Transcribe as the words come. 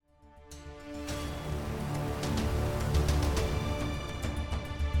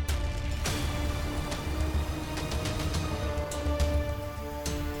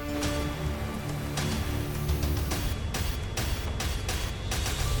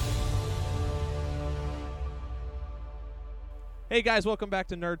Hey guys, welcome back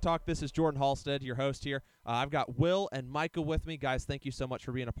to Nerd Talk. This is Jordan Halstead, your host here. I've got Will and Micah with me. Guys, thank you so much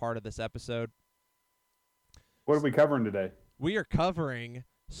for being a part of this episode. What are we covering today? We are covering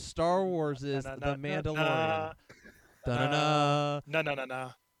Star Wars' The Mandalorian. Da-na-na.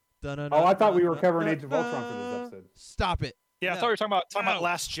 No. Oh, I thought we were covering Age of Ultron for this episode. Stop it. Yeah, I thought we were talking about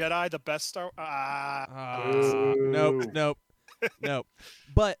Last Jedi, the best Star. Nope.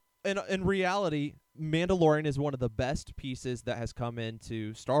 But in reality, Mandalorian is one of the best pieces that has come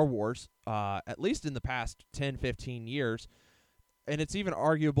into Star Wars, at least in the past 10, 15 years. And it's even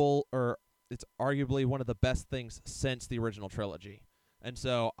arguably one of the best things since the original trilogy. And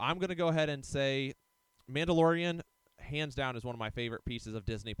so I'm going to go ahead and say Mandalorian, hands down, is one of my favorite pieces of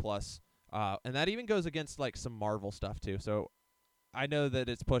Disney Plus. And that even goes against like some Marvel stuff too. So I know that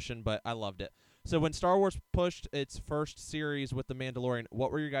it's pushing, but I loved it. So when Star Wars pushed its first series with The Mandalorian,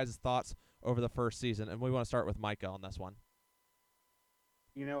 what were your guys' thoughts over the first season? And we want to start with Micah on this one.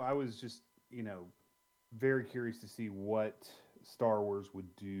 I was just, very curious to see what Star Wars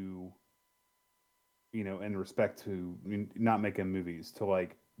would do, in respect to not making movies. To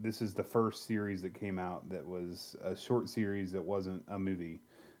like, this is the first series that came out that was a short series that wasn't a movie.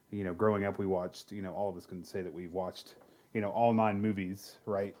 Growing up, we watched, all of us can say that we've watched, all 9 movies,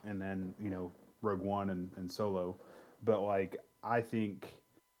 right? And then, Rogue One and Solo. But like, I think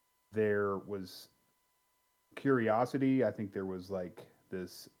there was curiosity. I think there was like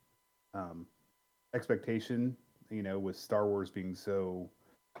this expectation, with Star Wars being so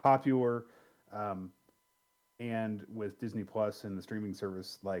popular, and with Disney Plus and the streaming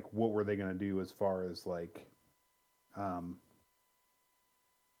service, like what were they going to do as far as like,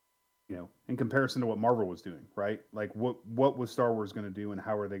 in comparison to what Marvel was doing, right? Like what was Star Wars going to do, and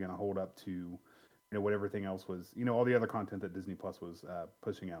how are they going to hold up to, what everything else was, all the other content that Disney Plus was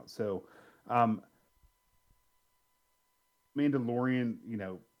pushing out. So, Mandalorian,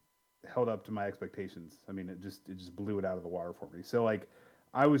 held up to my expectations. I mean, it just blew it out of the water for me. So like,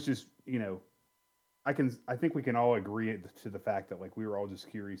 I was just, I think we can all agree to the fact that like we were all just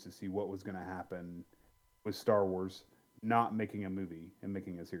curious to see what was going to happen with Star Wars not making a movie and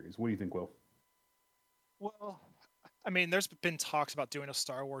making a series. What do you think, Will? Well, I mean, there's been talks about doing a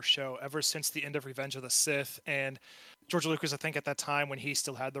Star Wars show ever since the end of Revenge of the Sith, and George Lucas, I think at that time when he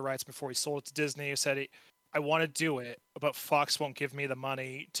still had the rights before he sold it to Disney, said, I want to do it, but Fox won't give me the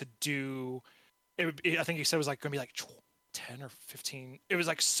money to do it. I think he said it was like going to be like 10 or 15. It was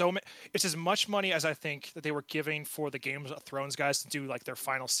like it's as much money as I think that they were giving for the Game of Thrones guys to do like their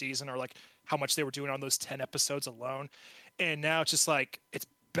final season, or like how much they were doing on those 10 episodes alone. And now it's just like, it's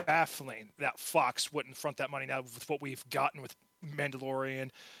baffling that Fox wouldn't front that money now with what we've gotten with Mandalorian,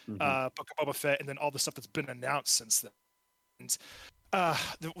 Book of Boba Fett, and then all the stuff that's been announced since then. And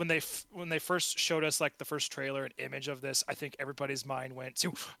when they first showed us like the first trailer and image of this, I think everybody's mind went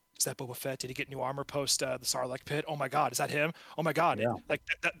to, is that Boba Fett? Did he get new armor post the Sarlacc pit? Oh my God, is that him? Oh my God. Yeah. Like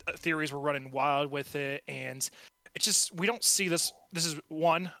that theories were running wild with it, and it's just, we don't see this. This is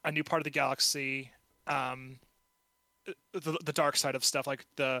a new part of the galaxy, the dark side of stuff, like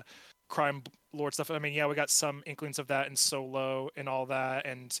the crime lord stuff. I mean, yeah, we got some inklings of that in Solo and all that,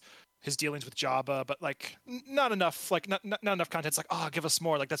 and his dealings with Jabba, but like not enough. Like not enough content. It's like, oh, give us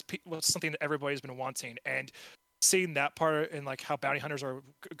more. Like that's something that everybody's been wanting, and seeing that part and like how bounty hunters are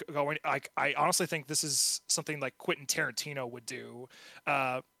going. Like, I honestly think this is something like Quentin Tarantino would do.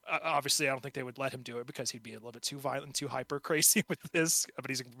 Obviously, I don't think they would let him do it because he'd be a little bit too violent, too hyper crazy with this. But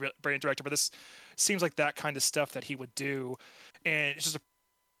he's a brilliant director. But this seems like that kind of stuff that he would do, and it's just a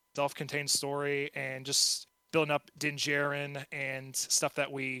self-contained story, and just building up Din Djarin and stuff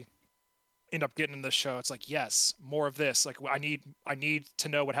that we end up getting in the show. It's like, yes, more of this. Like, I need to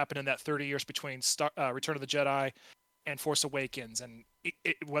know what happened in that 30 years between Return of the Jedi and Force Awakens, and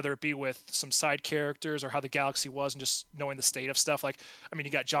whether it be with some side characters or how the galaxy was, and just knowing the state of stuff. Like, I mean,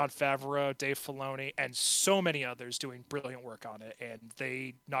 you got Jon Favreau, Dave Filoni, and so many others doing brilliant work on it, and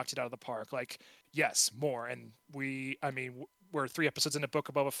they knocked it out of the park. Like, yes, more. And we're 3 episodes into Book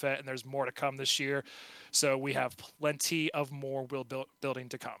of Boba Fett, and there's more to come this year, so we have plenty of more building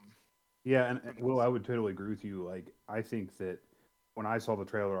to come. Yeah, and Will, I would totally agree with you. Like, I think that when I saw the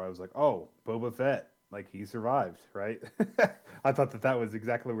trailer, I was like, oh, Boba Fett. Like, he survived, right? I thought that was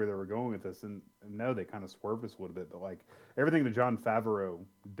exactly where they were going with this. And no, they kind of swerved us a little bit. But, like, everything that Jon Favreau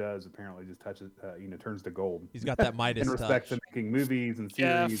does apparently just turns to gold. He's got that Midas in respect touch. to making movies and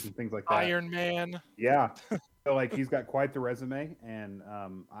series and things like that. Iron Man. Yeah. So, like, he's got quite the resume. And,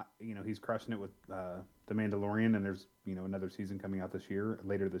 he's crushing it with The Mandalorian. And there's, another season coming out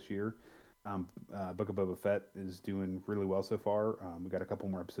later this year. Book of Boba Fett is doing really well so far. We got a couple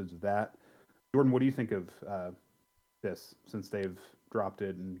more episodes of that. Jordan, what do you think of this since they've dropped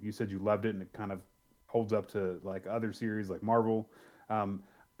it, and you said you loved it, and it kind of holds up to like other series like Marvel. Um,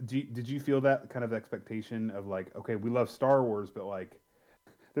 did you feel that kind of expectation of like, okay, we love Star Wars, but like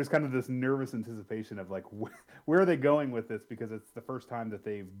there's kind of this nervous anticipation of like where are they going with this, because it's the first time that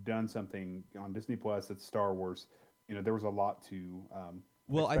they've done something on Disney Plus that's Star Wars. There was a lot to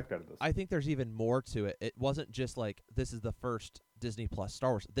expect out of this. I think there's even more to it. It wasn't just like this is the first Disney Plus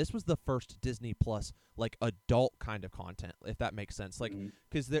Star Wars. This was the first Disney Plus like adult kind of content, if that makes sense. Like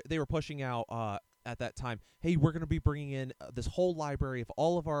because they were pushing out at that time, hey, we're going to be bringing in this whole library of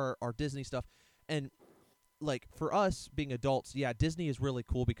all of our Disney stuff. And like for us being adults, yeah, Disney is really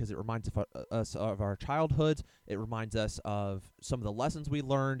cool because it reminds us of our childhoods. It reminds us of some of the lessons we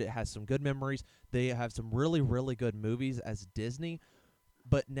learned. It has some good memories. They have some really, really good movies as Disney.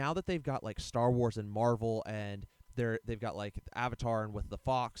 But now that they've got like Star Wars and Marvel, and they've got like Avatar and with the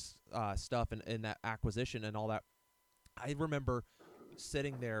Fox stuff and that acquisition and all that, I remember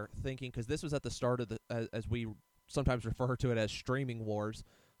sitting there thinking, because this was at the start of the as we sometimes refer to it as streaming wars.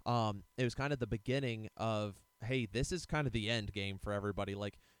 It was kind of the beginning of, hey, this is kind of the end game for everybody.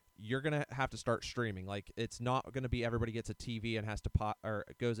 Like you're gonna have to start streaming. Like it's not gonna be everybody gets a TV and has to or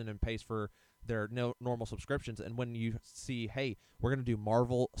goes in and pays for their normal subscriptions. And when you see, hey, we're gonna do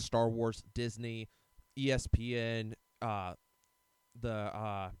Marvel, Star Wars, Disney, ESPN,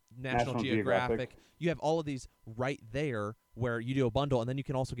 the National Geographic. You have all of these right there where you do a bundle, and then you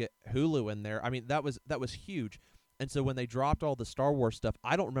can also get Hulu in there. I mean, that was huge. And so when they dropped all the Star Wars stuff,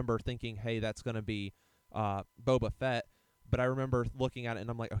 I don't remember thinking, hey, that's going to be Boba Fett. But I remember looking at it,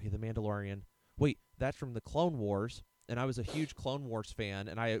 and I'm like, okay, The Mandalorian. Wait, that's from the Clone Wars. And I was a huge Clone Wars fan,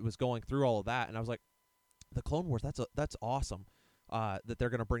 and I was going through all of that, and I was like, the Clone Wars, that's awesome that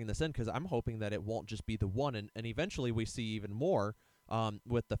they're going to bring this in, because I'm hoping that it won't just be the one. And eventually we see even more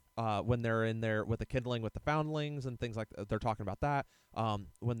with the when they're in there with the kindling with the foundlings and things like that. They're talking about that.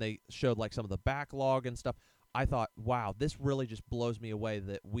 When they showed like some of the backlog and stuff, I thought, wow, this really just blows me away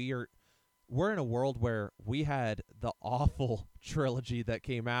that we're in a world where we had the awful trilogy that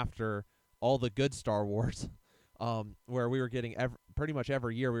came after all the good Star Wars, where we were getting pretty much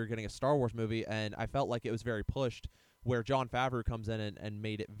every year we were getting a Star Wars movie, and I felt like it was very pushed, where Jon Favreau comes in and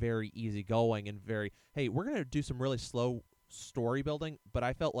made it very easygoing and very, hey, we're going to do some really slow story building, but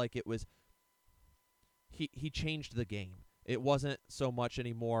I felt like it was, he changed the game. It wasn't so much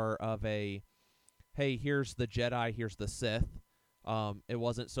anymore of a, hey, here's the Jedi, here's the Sith. It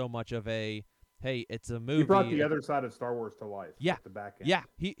wasn't so much of a, hey, it's a movie. He brought the other side of Star Wars to life. Yeah. The back end. Yeah,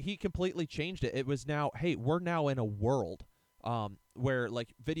 he completely changed it. It was now, hey, we're now in a world where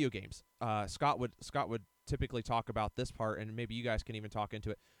like video games. Scott would typically talk about this part, and maybe you guys can even talk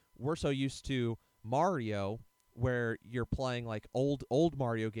into it. We're so used to Mario, where you're playing like old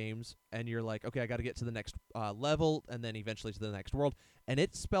Mario games, and you're like, okay, I got to get to the next level, and then eventually to the next world, and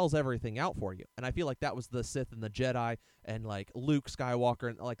it spells everything out for you. And I feel like that was the Sith and the Jedi, and like Luke Skywalker,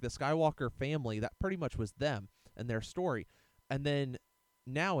 and like the Skywalker family. That pretty much was them and their story. And then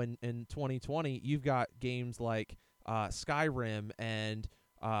now in 2020, you've got games like Skyrim and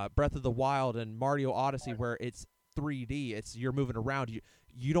Breath of the Wild and Mario Odyssey, where it's 3D. It's you're moving around.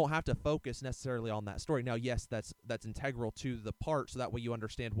 You don't have to focus necessarily on that story. Now, yes, that's integral to the part, so that way you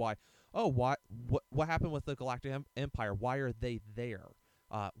understand why. Oh, what happened with the Galactic Empire? Why are they there?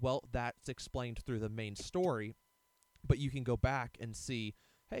 Well, that's explained through the main story, but you can go back and see,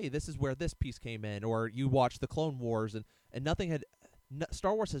 hey, this is where this piece came in, or you watch the Clone Wars, and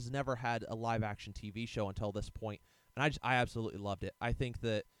Star Wars has never had a live action TV show until this point, and I absolutely loved it. I think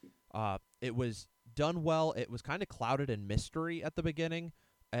that it was done well. It was kind of clouded in mystery at the beginning,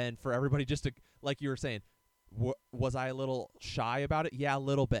 and for everybody just to, like you were saying, was I a little shy about it? Yeah, a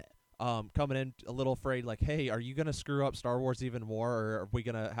little bit. Coming in a little afraid, like, hey, are you going to screw up Star Wars even more, or are we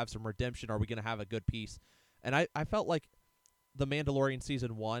going to have some redemption? Are we going to have a good piece? And I felt like The Mandalorian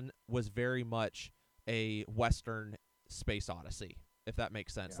Season 1 was very much a Western space odyssey, if that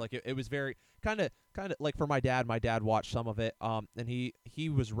makes sense. Yeah. Like, it was very kind of like for my dad watched some of it, and he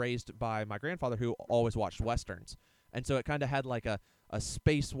was raised by my grandfather, who always watched Westerns. And so it kind of had like a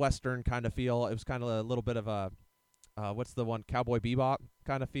space Western kind of feel. It was kind of a little bit of a, what's the one, Cowboy Bebop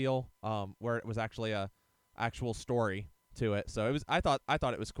kind of feel, where it was actually a actual story to it. So it was, I thought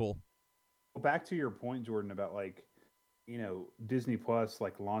it was cool. Back to your point, Jordan, about like, Disney Plus,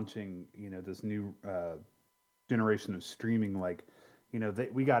 like launching, this new generation of streaming, like,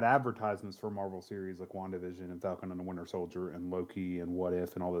 we got advertisements for Marvel series like WandaVision and Falcon and the Winter Soldier and Loki and What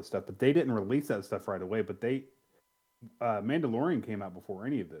If and all this stuff, but they didn't release that stuff right away. But Mandalorian came out before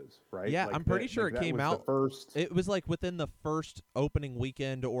any of those, right? Yeah, like I'm pretty sure it came out first. It was like within the first opening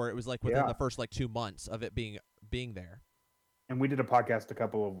weekend, or it was like within the first like 2 months of it being being there. And we did a podcast a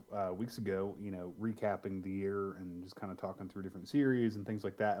couple of weeks ago, recapping the year and just kind of talking through different series and things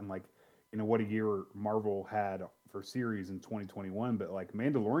like that. And like, what a year Marvel had for series in 2021. But like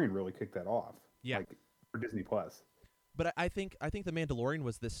Mandalorian really kicked that off. Yeah. Like for Disney Plus. But I think The Mandalorian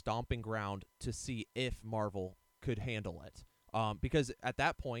was this stomping ground to see if Marvel could handle it. Because at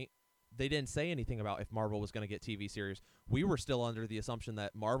that point, they didn't say anything about if Marvel was going to get TV series. We were still under the assumption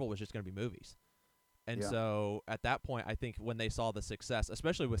that Marvel was just going to be movies. And so at that point, I think when they saw the success,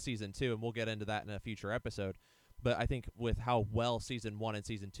 especially with season 2, and we'll get into that in a future episode, but I think with how well season 1 and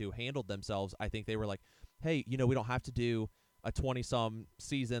season 2 handled themselves, I think they were like, hey, we don't have to do a 20-some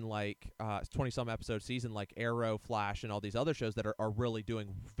season 20-some episode season like Arrow, Flash, and all these other shows that are really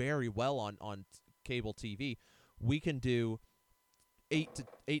doing very well on cable TV. We can do 8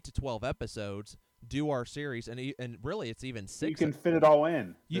 to 12 episodes, do our series, and really it's even 6. You can fit it all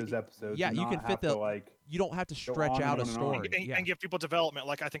in those episodes. Yeah, you can fit you don't have to stretch out a story and give people development.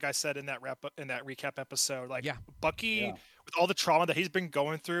 Like I think I said in that recap episode, like Bucky with all the trauma that he's been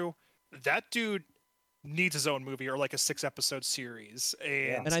going through, that dude needs his own movie or like a 6-episode series.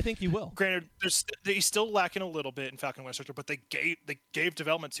 And I think he will. Granted, he's still lacking a little bit in Falcon and Winter Soldier, but they gave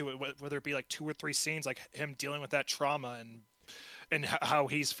development to it, whether it be like 2 or 3 scenes, like him dealing with that trauma and how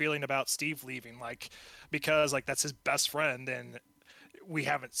he's feeling about Steve leaving, like, because like that's his best friend, and we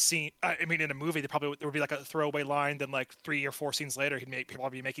haven't seen. I mean, in a movie, there would be like a throwaway line. Then like 3 or 4 scenes later, people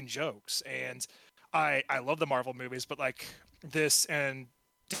would be making jokes. And I love the Marvel movies, but like this and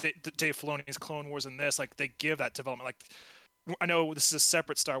Dave Filoni's Clone Wars and this, like they give that development. Like I know this is a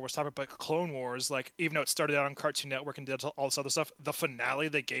separate Star Wars topic, but Clone Wars, like even though it started out on Cartoon Network and did all this other stuff, the finale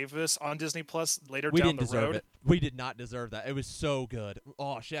they gave us on Disney Plus later down the road. We did not deserve that. It was so good.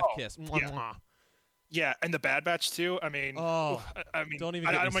 Oh, chef kiss. Mwah. Yeah, and the Bad Batch too. I mean, don't even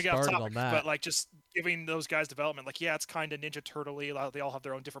get me started on that. But like just giving those guys development, like it's kind of Ninja Turtle-y. They all have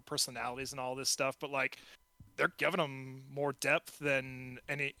their own different personalities and all this stuff, but like they're giving them more depth than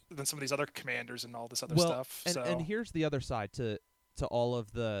some of these other commanders and all this other stuff. And here's the other side to all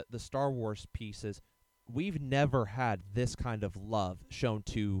of the Star Wars pieces. We've never had this kind of love shown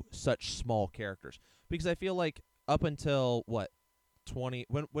to such small characters, because I feel like up until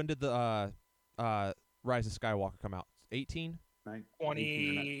when did the Rise of Skywalker come out? 18?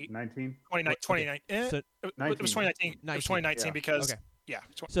 19? 2019. It was 2019. It was 2019 because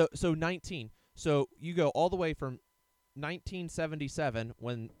So 19. So you go all the way from 1977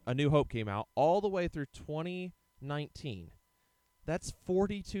 when A New Hope came out all the way through 2019. That's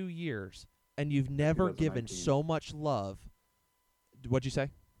 42 years, and you've never given so much love. What'd you say?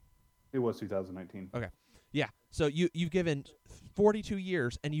 It was 2019. Okay. Yeah. So you've given 42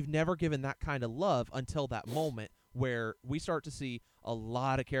 years, and you've never given that kind of love until that moment where we start to see a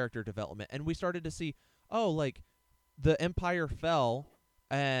lot of character development, and we started to see, like the Empire fell,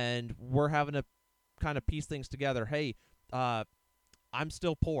 and we're having to kind of piece things together. Hey, I'm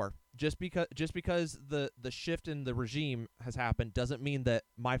still poor. Just because the shift in the regime has happened doesn't mean that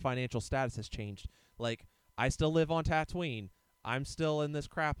my financial status has changed. Like, I still live on Tatooine. I'm still in this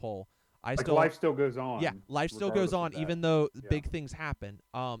crap hole. Life still goes on. Yeah, life still goes on, even though big things happen.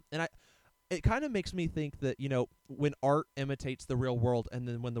 And it kind of makes me think that, when art imitates the real world, and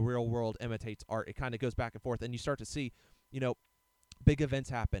then when the real world imitates art, it kind of goes back and forth, and you start to see, big events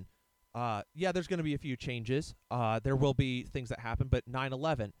happen. There's going to be a few changes. There will be things that happen, but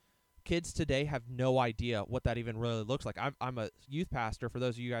 9/11, kids today have no idea what that even really looks like. I'm a youth pastor, for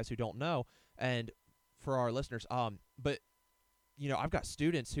those of you guys who don't know, and for our listeners. But I've got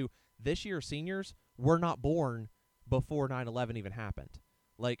students who this year seniors were not born before 9/11 even happened.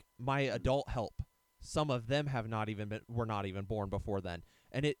 Like my adult help, some of them were not even born before then,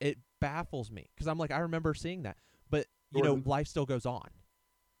 and it baffles me because I'm like, I remember seeing that, but life still goes on.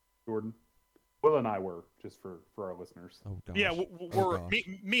 Jordan, Will and I were, just for our listeners. Oh gosh. Yeah,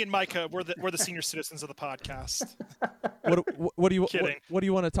 me and Micah. We're the senior citizens of the podcast. What do you Kidding. What do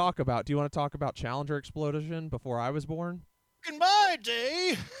you want to talk about? Do you want to talk about Challenger explosion before I was born? In my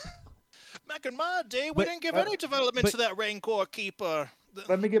day, back in my day, we didn't give any development to that Rancor keeper.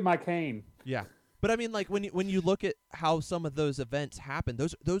 Let me get my cane. Yeah, but I mean, like when you look at how some of those events happened,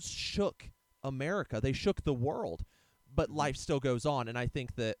 those shook America. They shook the world. But life still goes on, and I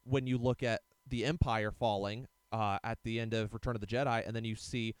think that when you look at the Empire falling at the end of Return of the Jedi, and then you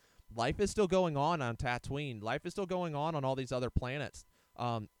see life is still going on Tatooine, life is still going on all these other planets,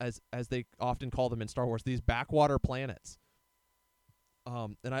 as they often call them in Star Wars, these backwater planets.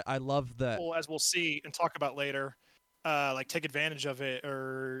 And I love that. Well, as we'll see and talk about later, like take advantage of it,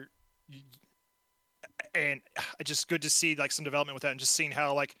 and it's just good to see like some development with that, and just seeing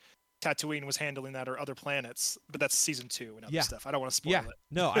how like Tatooine was handling that or other planets, but that's season 2 and other Yeah. stuff. I don't want to spoil Yeah, it.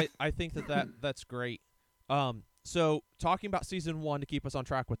 no, I think that's great. So talking about season 1 to keep us on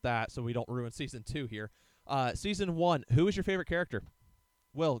track with that, so we don't ruin season 2 here. Season 1, who is your favorite character?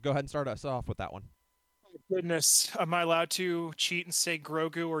 Will, go ahead and start us off with that one. Goodness, am I allowed to cheat and say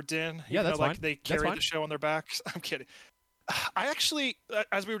Grogu or Din? Yeah, even that's though, like, fine. they That's carry fine. the show on their backs. I'm kidding. I actually,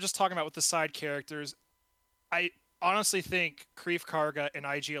 as we were just talking about with the side characters, I honestly think Kreef Karga and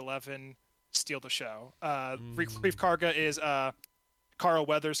IG-11 steal the show. Kreef Karga is Carl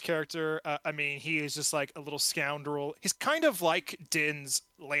Weathers' character. I mean, he is just like a little scoundrel. He's kind of like Din's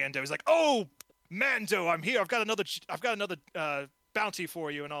Lando. He's like, "Oh, Mando, I'm here. I've got another bounty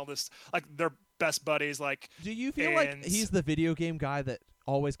for you," and all this. Like, they're best buddies. Like, Do you feel like he's the video game guy that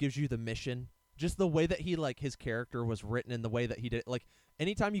always gives you the mission? Just the way that he, like, his character was written and the way that he did, like,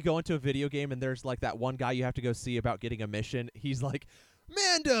 anytime you go into a video game and there's like that one guy you have to go see about getting a mission, he's like,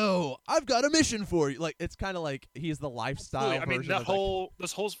 Mando, I've got a mission for you. Like, it's kind of like he's the lifestyle. I mean, version that of, like, whole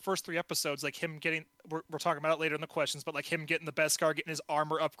this whole first 3 episodes, like him getting, we're talking about it later in the questions, but like him getting the Beskar, getting his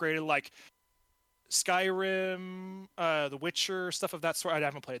armor upgraded, like Skyrim, The Witcher, stuff of that sort. I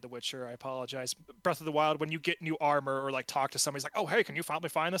haven't played The Witcher. I apologize. Breath of the Wild, when you get new armor or like talk to somebody, he's like, "Oh, hey, can you finally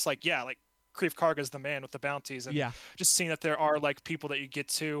find this?" Like, yeah, like Kreef Karga's the man with the bounties, and yeah, just seeing that there are like people that you get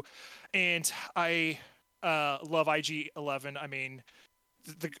to, and I love IG-11. I mean,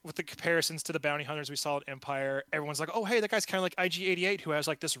 with the comparisons to the bounty hunters we saw in Empire, everyone's like, "Oh, hey, that guy's kind of like IG-88, who has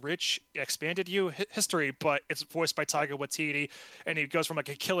like this rich, expanded history," but it's voiced by Taika Waititi, and he goes from like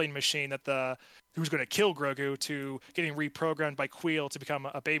a killing machine who's going to kill Grogu to getting reprogrammed by Queel to become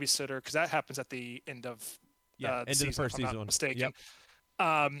a babysitter, because that happens at the end of end of the first if I'm not season. mistaken. Yep.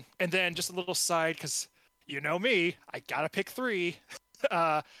 And then just a little side, because you know me, I gotta pick 3.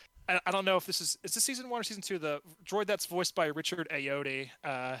 I don't know if this is season 1 or season 2. The droid that's voiced by Richard Ayoade.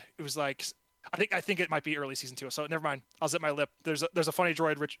 It was like, I think it might be early season 2. So never mind. I'll zip my lip. There's a funny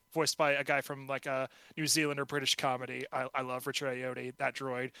droid voiced by a guy from like a New Zealand or British comedy. I love Richard Ayoade. That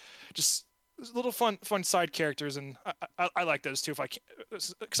droid, just little fun side characters, and I like those too. If I can,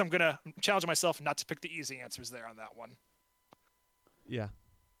 because I'm gonna challenge myself not to pick the easy answers there on that one. Yeah.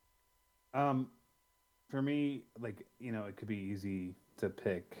 For me, like, it could be easy to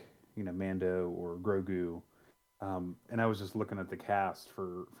pick, Mando or Grogu. And I was just looking at the cast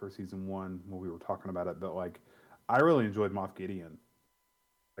for season 1 when we were talking about it, but like, I really enjoyed Moff Gideon.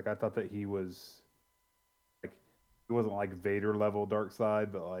 Like, I thought that he was like, he wasn't like Vader level dark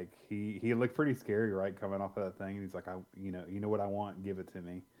side, but like he looked pretty scary, right? Coming off of that thing, and he's like, you know what I want, give it to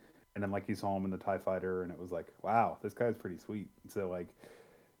me. And then like you saw him in the TIE Fighter, and it was like, wow, this guy's pretty sweet. So like,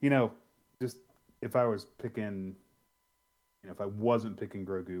 just if I was picking, if I wasn't picking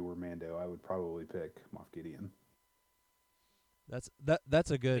Grogu or Mando, I would probably pick Moff Gideon.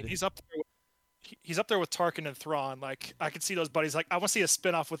 That's a good. He's up there. He's up there with Tarkin and Thrawn. Like, I could see those buddies. Like, I want to see a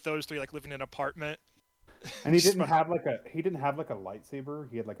spinoff with those 3, like living in an apartment. And he didn't have like a lightsaber.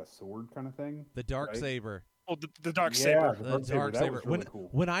 He had like a sword kind of thing. The dark right? saber. Oh, the dark saber. The dark that saber. was really cool.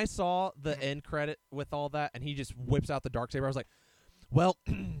 When I saw the end credit with all that, and he just whips out the dark saber, I was like, well,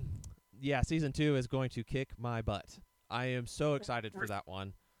 yeah, season 2 is going to kick my butt. I am so excited for that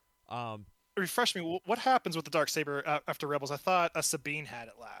one. Refresh me. What happens with the dark saber after Rebels? I thought Sabine had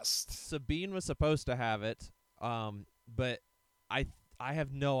it last. Sabine was supposed to have it, but I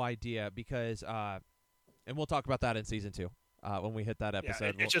have no idea because, and we'll talk about that in season 2 when we hit that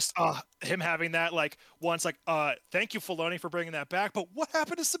episode. Yeah, it's just him having that, like, once, like, thank you, Filoni, for bringing that back, but what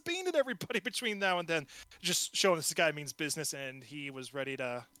happened to Sabine and everybody between now and then? Just showing this guy means business, and he was ready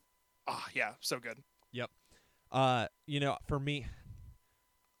to. Yeah, so good. Yep. For me,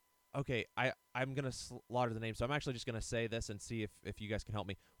 okay, I'm gonna slaughter the name, so I'm actually just gonna say this and see if you guys can help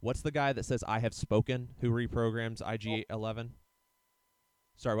me. What's the guy that says "I have spoken" who reprograms IG-11?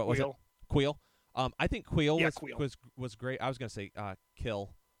 Sorry, what was it? Queel. I think Queel was great. I was gonna say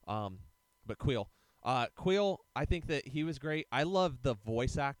Kill, but Queel. Queel, I think that he was great. I love the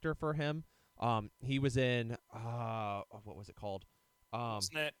voice actor for him. He was in what was it called?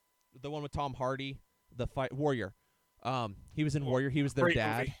 Wasn't it? The one with Tom Hardy, the fight Warrior. He was in Warrior. He was their Great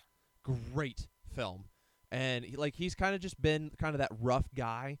dad. movie. Great film. And he's kind of just been kind of that rough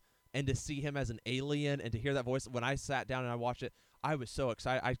guy, and to see him as an alien and to hear that voice, when I sat down and I watched it, I was so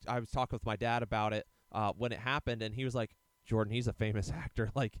excited. I was talking with my dad about it when it happened, and he was like, Jordan, he's a famous actor.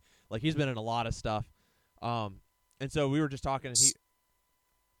 Like he's been in a lot of stuff. And so we were just talking, and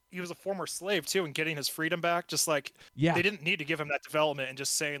he was a former slave too, and getting his freedom back. Just like, yeah, they didn't need to give him that development, and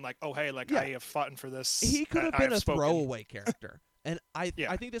just saying like, oh hey, like, I have fought for this. He could have been a spoken. throwaway character. And I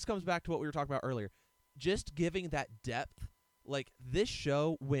think this comes back to what we were talking about earlier. Just giving that depth like this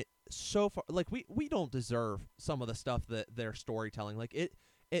show went so far. Like we don't deserve some of the stuff that they're storytelling. Like it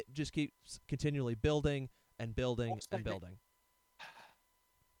just keeps continually building and building and building.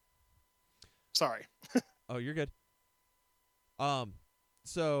 Sorry. Oh, you're good.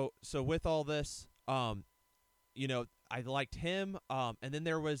 So with all this, you know, I liked him. And then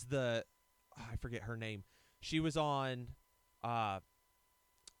there was I forget her name. She was on, I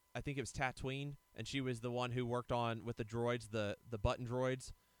think it was Tatooine, and she was the one who worked on with the droids, the button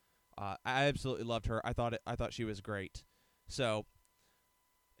droids. I absolutely loved her. I thought she was great. So,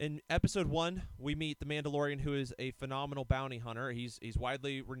 in episode 1, we meet the Mandalorian, who is a phenomenal bounty hunter. He's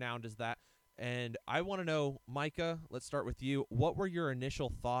widely renowned as that. And I want to know, Micah, let's start with you. What were your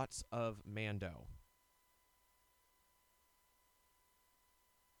initial thoughts of Mando?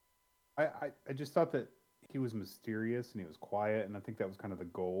 I just thought that he was mysterious and he was quiet, and I think that was kind of the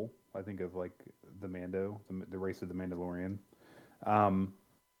goal. I think of like the Mando, the race of the Mandalorian. Um,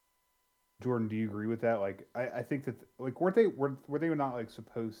 Jordan, do you agree with that? Like, I think that like were they not like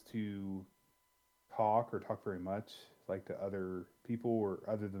supposed to talk or talk very much like to other people or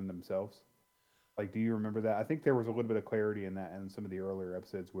other than themselves? Like, do you remember that? I think there was a little bit of clarity in that in some of the earlier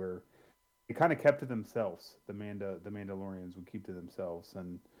episodes where they kind of kept to themselves. The Mandalorians would keep to themselves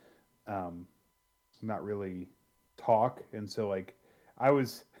and um, not really talk. And so, like, I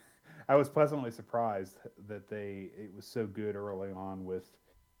was I was pleasantly surprised that it was so good early on with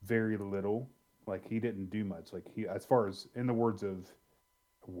very little. Like, he didn't do much. Like, he, as far as in the words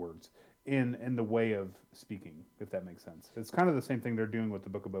in the way of speaking, if that makes sense. It's kind of the same thing they're doing with the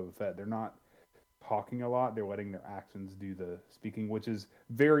Book of Boba Fett. They're not talking a lot. They're letting their actions do the speaking, which is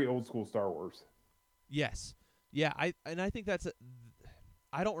very old school Star Wars. Yes. Yeah, I think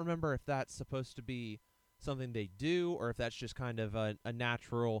I don't remember if that's supposed to be something they do or if that's just kind of a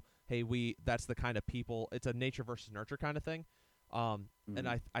natural, hey, that's the kind of people, it's a nature versus nurture kind of thing. And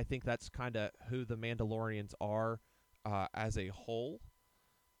I think that's kind of who the Mandalorians are as a whole.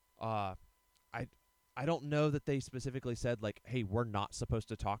 I don't know that they specifically said like, hey, we're not supposed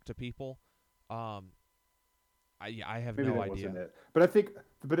to talk to people. I have Maybe no that idea. wasn't it.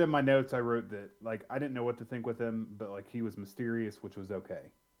 But in my notes I wrote that like I didn't know what to think with him, but like he was mysterious, which was okay.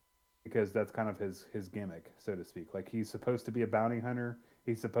 Because that's kind of his gimmick, so to speak. Like he's supposed to be a bounty hunter.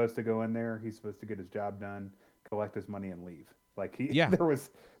 He's supposed to go in there. He's supposed to get his job done, collect his money, and leave. Like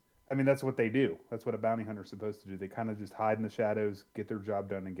I mean, that's what they do. That's what a bounty hunter's supposed to do. They kind of just hide in the shadows, get their job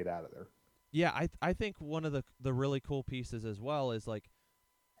done, and get out of there. Yeah, I think one of the really cool pieces as well is like,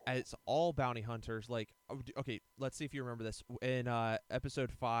 it's all bounty hunters. Like, okay, let's see if you remember this. In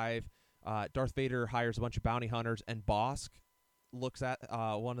episode 5, Darth Vader hires a bunch of bounty hunters, and Bosk looks at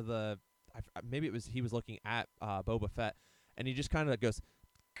one of the, maybe he was looking at Boba Fett, and he just kind of goes,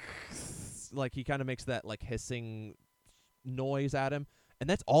 like he kind of makes that like hissing noise at him, and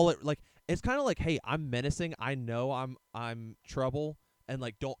that's all it like. It's kind of like, hey, I'm menacing. I know I'm trouble, and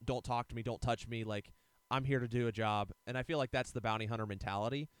like don't talk to me, don't touch me. Like, I'm here to do a job, and I feel like that's the bounty hunter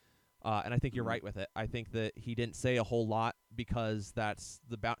mentality. And I think you're right with it. I think that he didn't say a whole lot because that's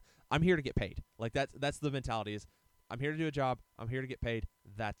I'm here to get paid. Like that's the mentality is, I'm here to do a job. I'm here to get paid.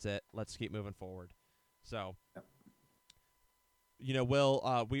 That's it. Let's keep moving forward. So, you know,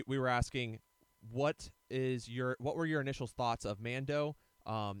 Will, we were asking, what were your initial thoughts of Mando?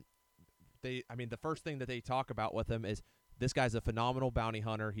 The first thing that they talk about with him is this guy's a phenomenal bounty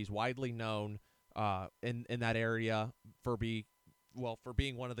hunter. He's widely known in that area for being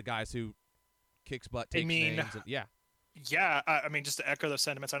one of the guys who kicks butt, takes names. And, yeah. Yeah, I mean, just to echo those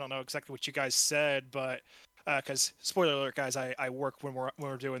sentiments, I don't know exactly what you guys said, but because spoiler alert, guys, I work when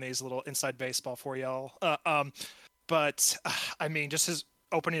we're doing these little inside baseball for y'all. But I mean, just his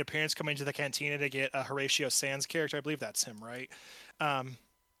opening appearance coming to the cantina to get Horatio Sands' character, I believe that's him, right?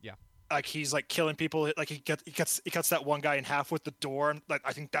 Yeah. Like he's like killing people. Like he cuts that one guy in half with the door. And like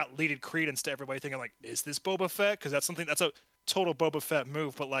I think that leaded credence to everybody thinking like, is this Boba Fett? Because that's a total Boba Fett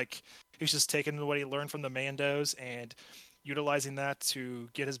move. But like he's just taking what he learned from the Mandos and utilizing that to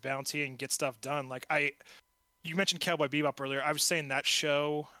get his bounty and get stuff done. Like you mentioned Cowboy Bebop earlier. I was saying that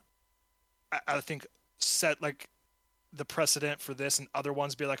show, I think set like the precedent for this and other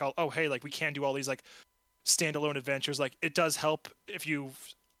ones. Be like, oh hey, like we can do all these like standalone adventures. Like it does help if you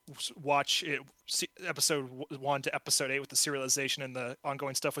watch it episode 1 to episode 8 with the serialization and the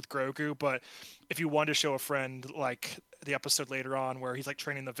ongoing stuff with Grogu. But if you want to show a friend like the episode later on where he's like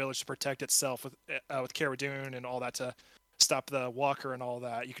training the village to protect itself with Cara Dune and all that to stop the walker and all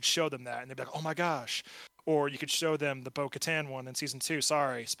that, you could show them that and they'd be like, oh my gosh, or you could show them the Bo-Katan one in season 2.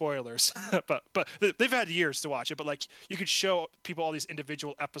 Sorry, spoilers, but they've had years to watch it. But like, you could show people all these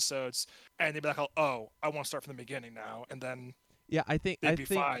individual episodes, and they'd be like, "Oh, I want to start from the beginning now," and then Yeah, I think they'd be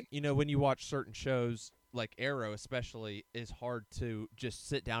fine. when you watch certain shows like Arrow, especially, is hard to just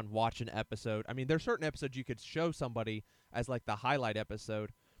sit down and watch an episode. I mean, there's certain episodes you could show somebody as like the highlight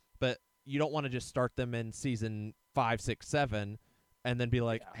episode, but you don't want to just start them in season 5, 6, 7, and then be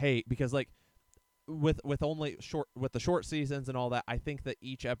like, hey, because like with the short seasons and all that, I think that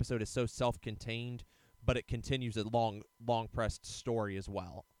each episode is so self-contained, but it continues a long pressed story as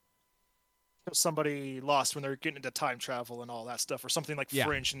well. Somebody lost when they're getting into time travel and all that stuff, or something like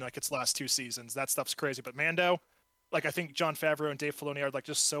Fringe in like its last 2 seasons. That stuff's crazy. But Mando, like, I think Jon Favreau and Dave Filoni are like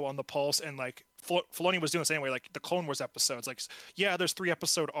just so on the pulse, and like Filoni was doing this anyway. Like the Clone Wars episodes, like, yeah, there's 3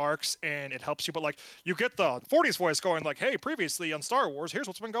 episode arcs and it helps you, but like you get the 40s voice going like, hey, previously on Star Wars, here's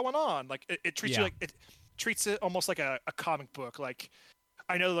what's been going on. Like it treats you like it treats it almost like a comic book. Like,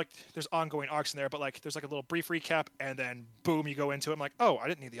 I know like there's ongoing arcs in there, but like there's like a little brief recap, and then boom, you go into it. I'm like, oh, I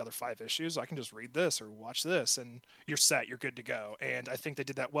didn't need the other 5 issues. I can just read this or watch this, and you're set. You're good to go. And I think they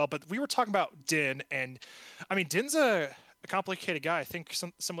did that well. But we were talking about Din, and I mean, Din's a complicated guy. I think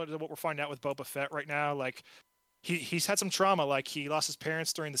similar to what we're finding out with Boba Fett right now. Like he's had some trauma. Like he lost his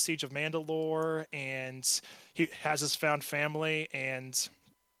parents during the siege of Mandalore, and he has his found family, and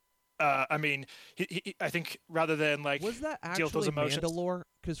I mean, I think rather than like was that deal with those actually emotions, Mandalore?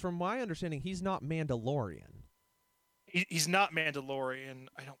 Because from my understanding, he's not Mandalorian. he's not Mandalorian,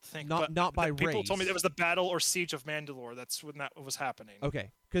 I don't think. Not by people race. told me it was the Battle or Siege of Mandalore. That's when that was happening.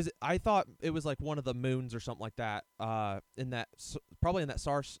 Okay, because I thought it was like one of the moons or something like that. In that probably in that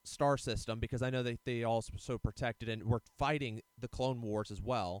star system, because I know they also protected and were fighting the Clone Wars as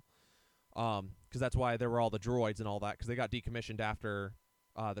well. Because that's why there were all the droids and all that, because they got decommissioned after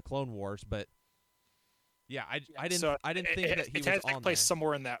the Clone Wars. But yeah, I didn't think that he was had to on take place there.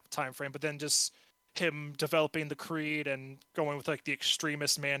 somewhere in that time frame. But then just him developing the creed and going with like the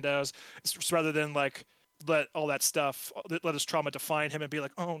extremist Mandos, rather than like let all that stuff, let his trauma define him and be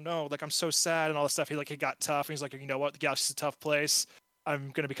like, oh no, like I'm so sad and all this stuff. He got tough, and he's like, you know what, the galaxy's a tough place.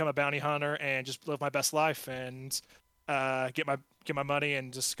 I'm gonna become a bounty hunter and just live my best life and get my money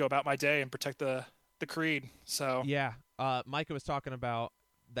and just go about my day and protect the creed. So yeah, Micah was talking about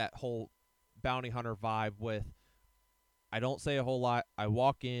that whole bounty hunter vibe with, I don't say a whole lot. I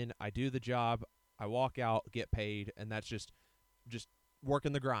walk in, I do the job, I walk out, get paid, and that's just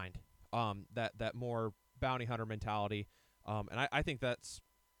working the grind. That more bounty hunter mentality. And I think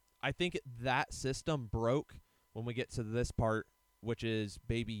that system broke when we get to this part, which is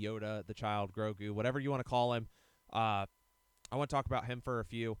Baby Yoda, the child, Grogu, whatever you want to call him. I want to talk about him for a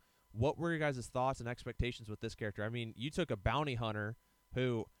few. What were your guys' thoughts and expectations with this character? I mean, you took a bounty hunter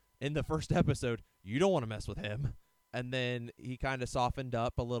who, in the first episode, you don't want to mess with him. And then he kind of softened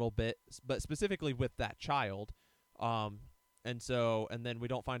up a little bit, but specifically with that child. And then we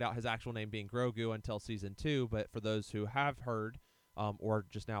don't find out his actual name being Grogu until season 2. But for those who have heard, or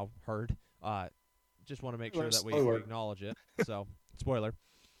just now heard, just want to make sure that we acknowledge it. So, spoiler.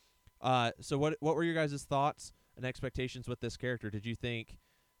 So what were your guys' thoughts and expectations with this character? Did you think,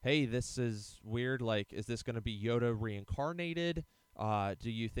 hey, this is weird? Like, is this going to be Yoda reincarnated?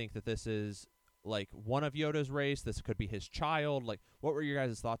 Do you think that this is like one of Yoda's race? This could be his child? Like, what were your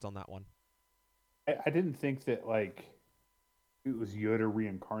guys' thoughts on that one? I didn't think that like it was Yoda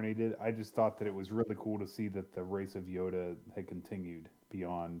reincarnated. I just thought that it was really cool to see that the race of Yoda had continued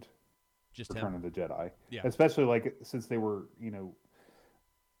beyond Just Return him. of the Jedi. Yeah. Especially like since they were,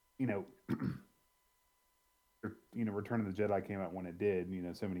 Return of the Jedi came out when it did,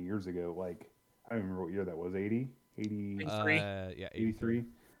 so many years ago. Like, I don't remember what year that was, 80? 83? Yeah, 83?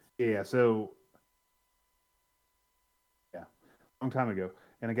 Yeah, so, yeah, long time ago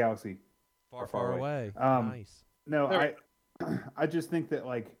in a galaxy Far away. Nice. No, I just think that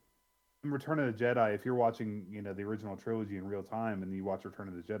like in Return of the Jedi, if you're watching, the original trilogy in real time and you watch Return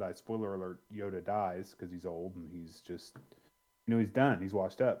of the Jedi, spoiler alert, Yoda dies because he's old and he's just, he's done. He's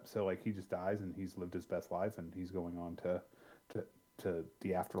washed up. So like he just dies and he's lived his best life and he's going on to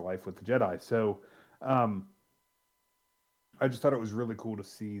the afterlife with the Jedi. So I just thought it was really cool to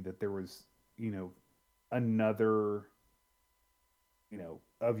see that there was, another,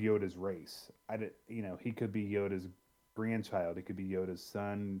 of Yoda's race. He could be Yoda's grandchild. It could be Yoda's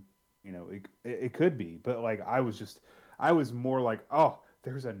son. It could be. But like, I was more like, oh,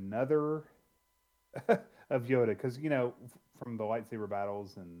 there's another of Yoda. Because, from the lightsaber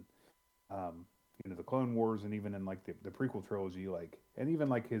battles and, the Clone Wars and even in like the prequel trilogy, like, and even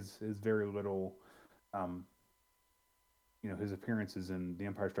like his very little, his appearances in The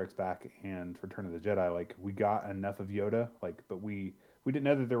Empire Strikes Back and Return of the Jedi, like we got enough of Yoda, like, but we didn't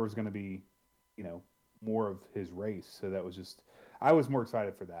know that there was going to be, more of his race. So that was just, I was more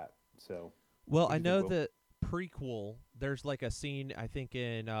excited for that. So, Well, what I do you think, know Will? that prequel. There's like a scene I think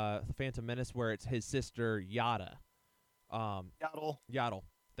in The Phantom Menace where it's his sister Yada. Yaddle. Yaddle.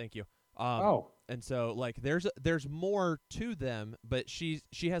 Thank you. Oh, And so like there's more to them, but she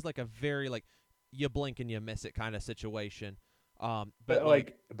has like a very like you blink and you miss it kind of situation. But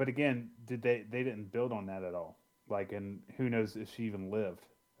like but again, they didn't build on that at all. Like, and who knows if she even lived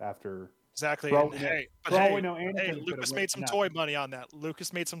after? Exactly. For all And we know, hey, but for all hey, we know, hey, Anakin could have Lucas went made some nuts. toy money on that.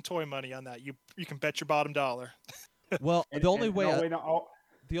 Lucas made some toy money on that. You can bet your bottom dollar. well And, the only and, way and all we know,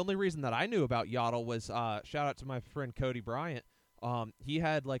 the only reason that I knew about Yaddle was shout out to my friend Cody Bryant. He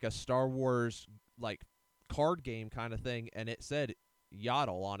had like a Star Wars like card game kind of thing, and it said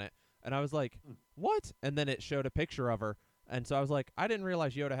Yaddle on it, and I was like, "What?" And then it showed a picture of her, and so I was like, "I didn't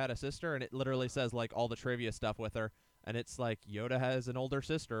realize Yoda had a sister," and it literally says like all the trivia stuff with her, and it's like Yoda has an older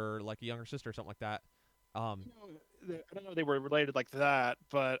sister or like a younger sister or something like that. I don't know if they were related like that,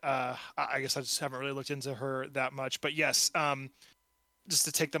 but I guess I just haven't really looked into her that much. But yes, just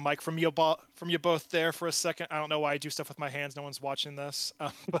to take the mic from you both there for a second. I don't know why I do stuff with my hands. No one's watching this,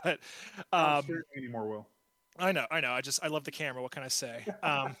 but not sure anymore, Will. I know. I love the camera. What can I say?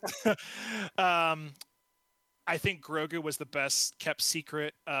 I think Grogu was the best kept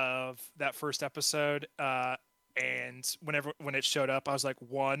secret of that first episode. And when it showed up, I was like,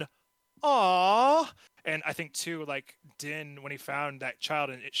 one, aw, and I think two, like Din when he found that child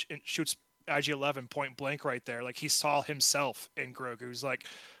and it shoots IG-11 point blank right there, like he saw himself in Grogu. He's like,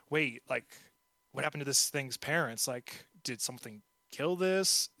 wait, like what happened to this thing's parents? Like, did something kill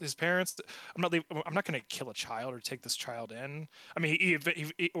his parents? I'm not going to kill a child or take this child in. I mean, he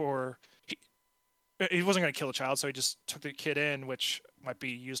wasn't going to kill a child, so he just took the kid in, which might be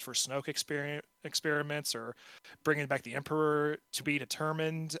used for Snoke experiments or bringing back the Emperor to be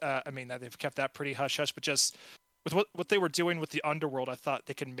determined. I mean, they've kept that pretty hush hush, but just with what they were doing with the underworld, I thought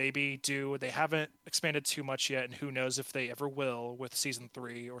they could maybe do. They haven't expanded too much yet, and who knows if they ever will with season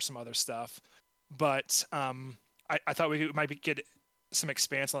 3 or some other stuff. But I thought we might get some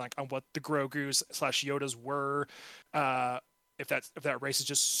expanse on what the Grogu's / Yodas were. If that race is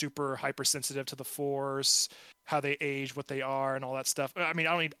just super hypersensitive to the Force, how they age, what they are, and all that stuff. I mean,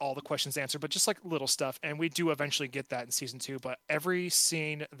 I don't need all the questions answered, but just like little stuff. And we do eventually get that in season 2. But every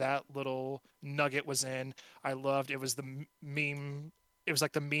scene that little nugget was in, I loved. It was the meme. It was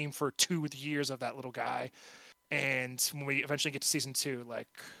like the meme for 2 years of that little guy. And when we eventually get to season 2, like,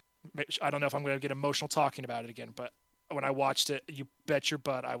 I don't know if I'm going to get emotional talking about it again, but when I watched it, you bet your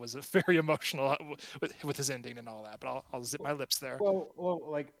butt I was very emotional with his ending and all that. But I'll zip my lips there. Well,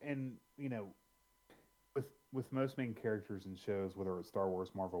 like, and with most main characters in shows, whether it's Star Wars,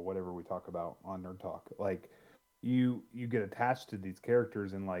 Marvel, whatever we talk about on Nerd Talk, like you get attached to these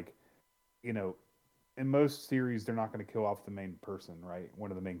characters, and like, in most series they're not going to kill off the main person, right?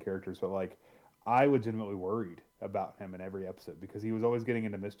 One of the main characters, but like I legitimately worried about him in every episode because he was always getting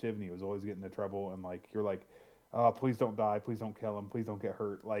into mischief and he was always getting into trouble, and like you're like, oh, please don't die, please don't kill him, please don't get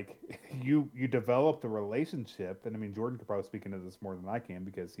hurt. Like you develop the relationship, and I mean Jordan could probably speak into this more than I can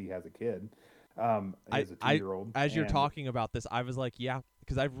because he has a kid. He has a 2-year-old. As you're talking about this, I was like, yeah,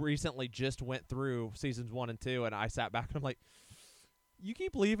 because I've recently just went through seasons 1 and 2, and I sat back and I'm like, you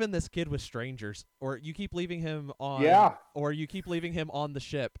keep leaving this kid with strangers, or you keep leaving him on, or you keep leaving him on the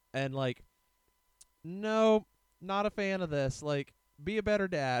ship, and like, no, not a fan of this. Like, be a better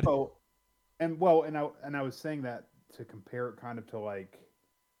dad. Oh, and I was saying that to compare it kind of to like,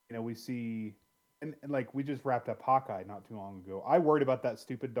 we see. And like we just wrapped up Hawkeye not too long ago. I worried about that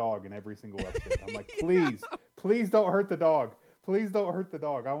stupid dog in every single episode. I'm like, please don't hurt the dog. Please don't hurt the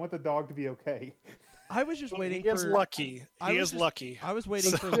dog. I want the dog to be okay. I was just waiting. He is lucky. He is lucky. I was waiting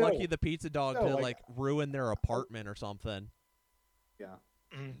for Lucky the pizza dog to like ruin their apartment or something. Yeah.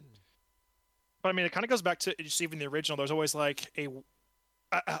 Mm. But I mean, it kind of goes back to just even the original. There's always like a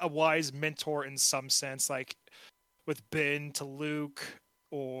wise mentor in some sense, like with Ben to Luke,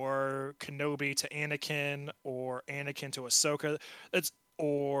 or Kenobi to Anakin, or Anakin to Ahsoka.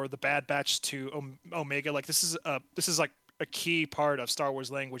 Or the Bad Batch to Omega. Like this is like a key part of Star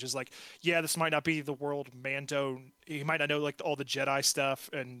Wars language. Is like, yeah, this might not be the world Mando. He might not know like all the Jedi stuff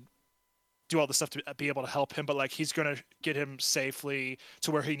and do all the stuff to be able to help him, but like he's gonna get him safely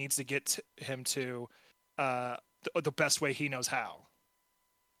to where he needs to get him to the best way he knows how.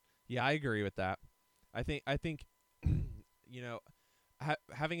 Yeah, I agree with that. I think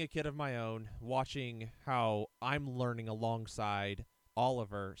having a kid of my own, watching how I'm learning alongside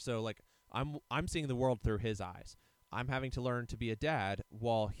Oliver, so like I'm seeing the world through his eyes. I'm having to learn to be a dad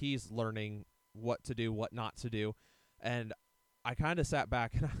while he's learning what to do, what not to do. And I kind of sat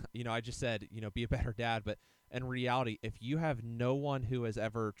back and, I just said, be a better dad. But in reality, if you have no one who has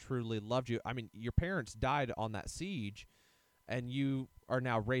ever truly loved you, I mean, your parents died on that siege and you are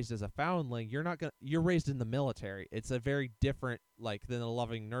now raised as a foundling, you're raised in the military. It's a very different, than a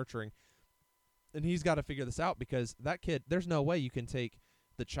loving, nurturing. And he's got to figure this out because that kid, there's no way you can take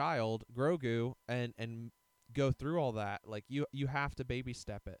the child, Grogu, and go through all that. Like, you have to baby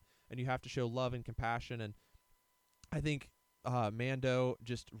step it, and you have to show love and compassion. And I think Mando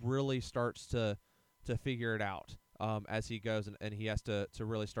just really starts to figure it out as he goes, and he has to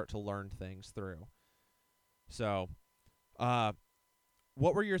really start to learn things through. So,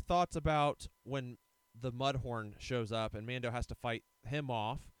 what were your thoughts about when the Mudhorn shows up and Mando has to fight him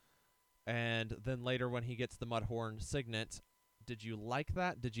off, and then later when he gets the Mudhorn signet? Did you like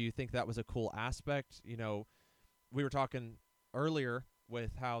that? Did you think that was a cool aspect? We were talking earlier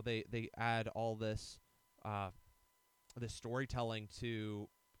with how they add all this this storytelling to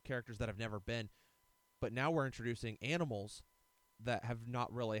characters that have never been, but now we're introducing animals that have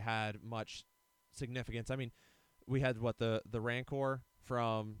not really had much significance. I mean, we had the Rancor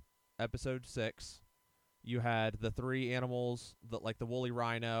from episode 6. You had the 3 animals like the woolly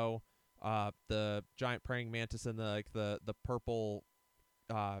rhino, the giant praying mantis, and the purple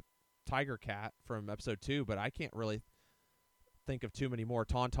tiger cat from episode 2. But I can't really think of too many more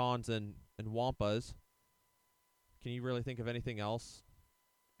tauntauns and wampas. Can you really think of anything else?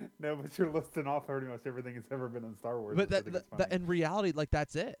 No, but you're listing off pretty much everything that's ever been in Star Wars. But that in reality,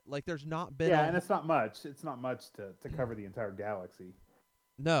 that's it. Like, there's not been. Yeah, and it's not much. It's not much to cover the entire galaxy.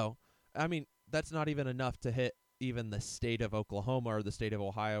 No, I mean, that's not even enough to hit even the state of Oklahoma or the state of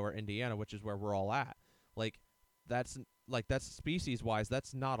Ohio or Indiana, which is where we're all at. That's species wise,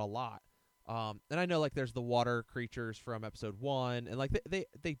 that's not a lot. And I know there's the water creatures from episode 1, and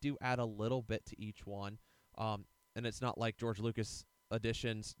they do add a little bit to each one. And it's not like George Lucas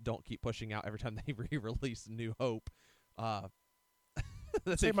editions don't keep pushing out every time they re-release New Hope. That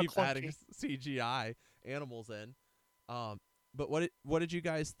they keep adding CGI animals in. But what did you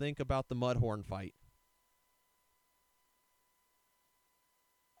guys think about the Mudhorn fight?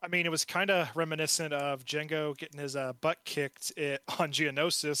 I mean, it was kind of reminiscent of Jango getting his butt kicked on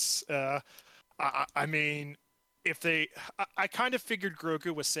Geonosis. I mean, I kind of figured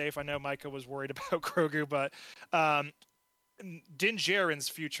Grogu was safe. I know Micah was worried about Grogu, but Din Djarin's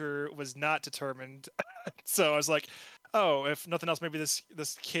future was not determined. So I was like, oh, if nothing else, maybe this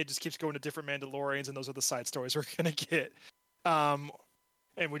kid just keeps going to different Mandalorians, and those are the side stories we're gonna get. And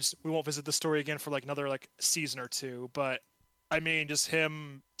we won't visit the story again for another season or 2. But I mean, just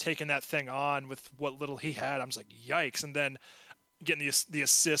him taking that thing on with what little he had, I'm just like, yikes! And then getting the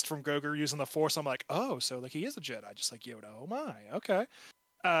assist from Grogu using the Force, I'm like, oh, so he is a Jedi, just like Yoda. Oh my, okay.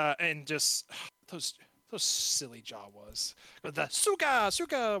 And just those silly Jawas, the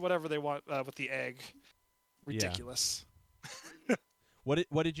suga, whatever they want with the egg, ridiculous. Yeah.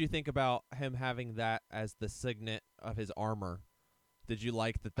 What did you think about him having that as the signet of his armor? Did you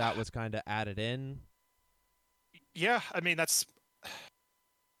like that was kind of added in? Yeah, I mean that's.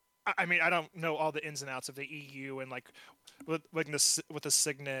 I mean, I don't know all the ins and outs of the EU and what the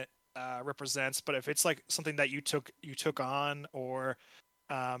signet represents, but if it's something that you took on, or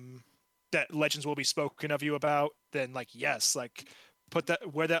that legends will be spoken of you about, then yes,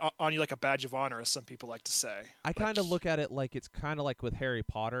 wear that on you like a badge of honor, as some people like to say. I kind of look at it it's kind of like with Harry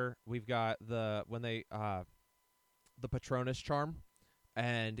Potter. We've got the Patronus charm,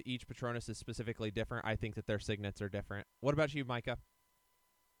 and each Patronus is specifically different. I think that their signets are different. What about you, Micah?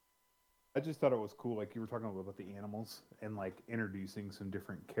 I just thought it was cool, you were talking about the animals and introducing some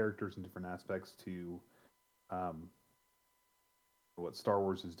different characters and different aspects to what Star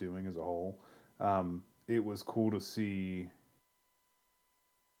Wars is doing as a whole. It was cool to see,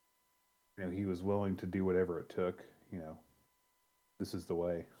 he was willing to do whatever it took. This is the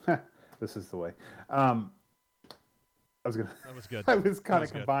way. This is the way. That was good. I was kind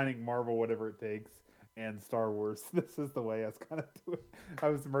of combining Marvel, whatever it takes, and Star Wars. This is the way. I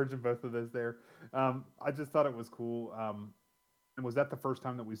was merging both of those there. I just thought it was cool. And was that the first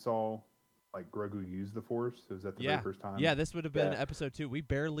time that we saw Grogu use the Force? Was that the very first time? Yeah, this would have been episode 2. We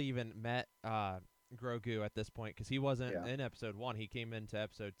barely even met Grogu at this point because he wasn't in episode 1. He came into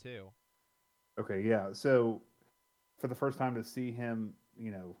episode 2. Okay, yeah. So for the first time to see him,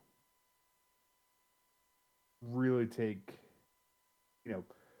 really take, to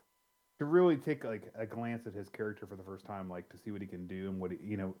really take a glance at his character for the first time, to see what he can do and what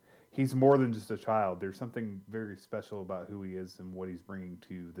he's more than just a child. There's something very special about who he is and what he's bringing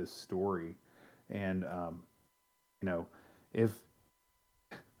to this story, and You know, if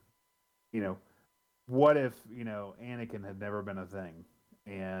you know, what if Anakin had never been a thing,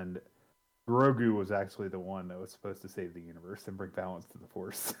 and Grogu was actually the one that was supposed to save the universe and bring balance to the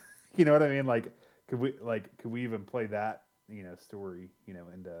Force? You know what I mean? Like, could we even play that story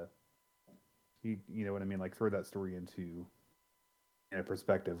into you know what I mean? Like, throw that story into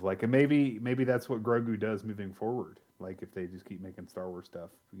perspective. Like, and maybe that's what Grogu does moving forward. Like, if they just keep making Star Wars stuff,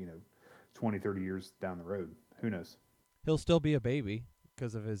 20, 30 years down the road, who knows? He'll still be a baby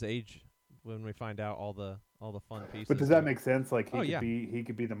because of his age when we find out all the fun pieces. But does that make sense? Like, he he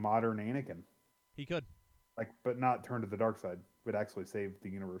could be the modern Anakin. He could. Like, but not turn to the dark side, but actually save the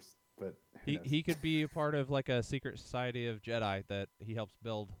universe. But he could be a part of like a secret society of Jedi that he helps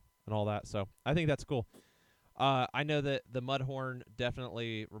build and all that. So I think that's cool. I know that the Mudhorn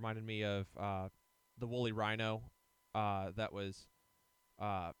definitely reminded me of the woolly rhino that was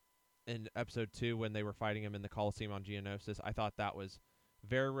in episode 2 when they were fighting him in the Colosseum on Geonosis. I thought that was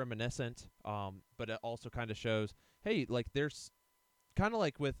very reminiscent, but it also kind of shows, hey, like there's kind of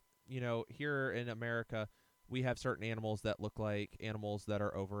like with, here in America, we have certain animals that look like animals that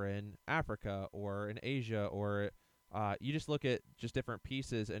are over in Africa or in Asia, or you just look at just different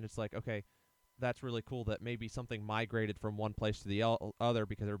pieces and it's like, okay, that's really cool that maybe something migrated from one place to the other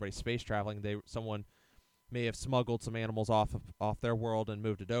because everybody's space traveling. Someone may have smuggled some animals off their world and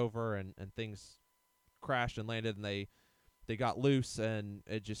moved it over, and things crashed and landed, and they got loose, and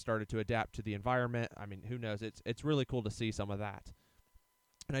it just started to adapt to the environment. I mean, who knows? It's really cool to see some of that,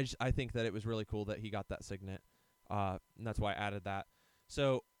 and I think that it was really cool that he got that signet, and that's why I added that.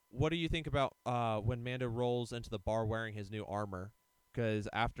 So, what do you think about when Mando rolls into the bar wearing his new armor? Because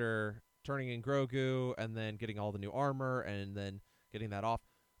after turning in Grogu and then getting all the new armor and then getting that off,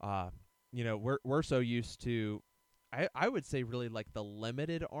 we're so used to, I would say really like the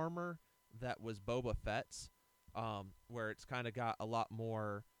limited armor that was Boba Fett's, where it's kind of got a lot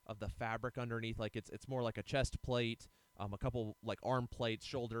more of the fabric underneath. Like it's more like a chest plate, a couple like arm plates,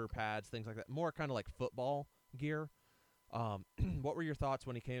 shoulder pads, things like that. More kind of like football gear. What were your thoughts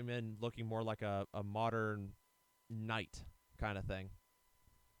when he came in looking more like a modern knight kind of thing?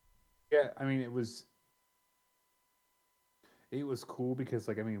 Yeah, I mean, it was cool because,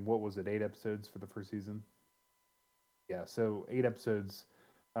 like, I mean, what was it, 8 episodes for the first season? Yeah, so 8 episodes.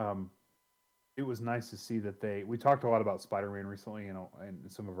 It was nice to see that we talked a lot about Spider-Man recently, and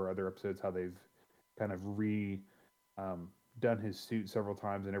some of our other episodes, how they've kind of done his suit several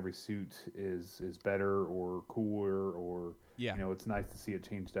times, and every suit is better or cooler, or it's nice to see it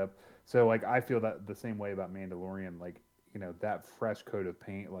changed up. So, like, I feel that the same way about Mandalorian. Like, that fresh coat of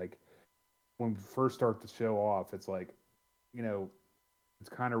paint, like when we first start the show off, it's like, it's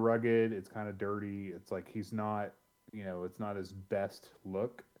kind of rugged, it's kind of dirty, it's like he's not, it's not his best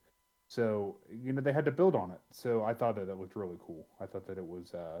look. So, they had to build on it. So I thought that looked really cool. I thought that it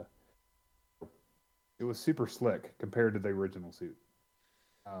was super slick compared to the original suit.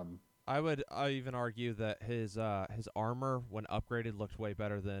 I even argue that his armor, when upgraded, looked way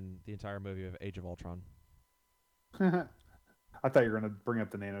better than the entire movie of Age of Ultron. I thought you were going to bring up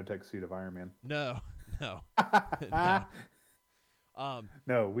the nanotech suit of Iron Man. No.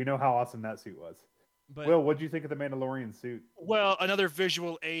 No, we know how awesome that suit was. But, Will, what do you think of the Mandalorian suit? Well, another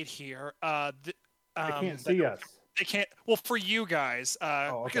visual aid here. They can't see us. They can't. Well, for you guys,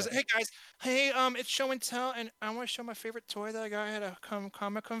 okay. Because hey guys, it's show and tell, and I want to show my favorite toy that I got at a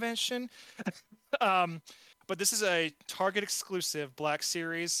comic convention. But this is a Target exclusive Black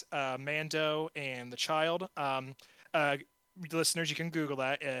Series, Mando and the Child. Listeners, you can Google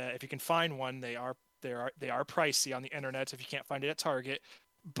that if you can find one. They are pricey on the internet if you can't find it at Target.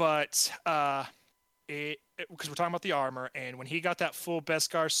 But because we're talking about the armor, and when he got that full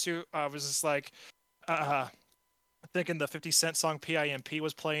Beskar suit, I was just like, thinking the 50 Cent song PIMP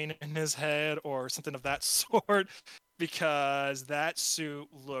was playing in his head or something of that sort, because that suit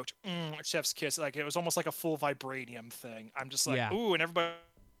looked chef's kiss. Like it was almost like a full vibranium thing. I'm just like, ooh, and everybody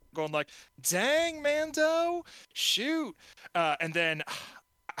going like, dang, Mando, shoot. And then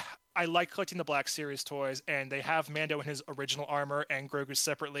I like collecting the Black Series toys, and they have Mando in his original armor and Grogu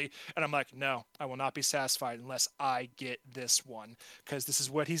separately, and I'm like, no, I will not be satisfied unless I get this one, because this is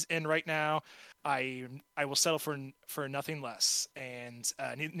what he's in right now. I will settle for nothing less, and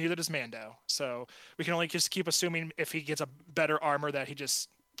neither does Mando. So we can only just keep assuming if he gets a better armor that he just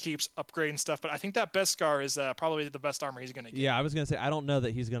keeps upgrading stuff. But I think that Beskar is probably the best armor he's going to get. Yeah, I was going to say, I don't know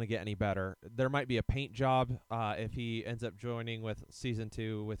that he's going to get any better. There might be a paint job if he ends up joining with Season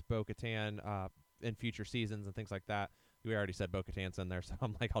 2 with Bo-Katan in future seasons and things like that. We already said Bo-Katan's in there, so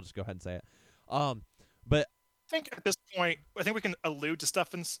I'm like, I'll just go ahead and say it. But I think at this point, I think we can allude to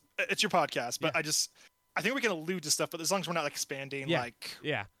stuff, and it's your podcast, but I just I think we can allude to stuff, but as long as we're not like expanding Yeah. like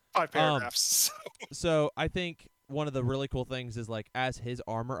Yeah. 5 paragraphs. So I think one of the really cool things is like as his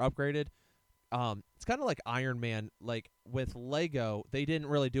armor upgraded, it's kind of like Iron Man. Like with Lego, they didn't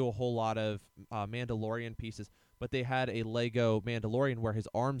really do a whole lot of Mandalorian pieces, but they had a Lego Mandalorian where his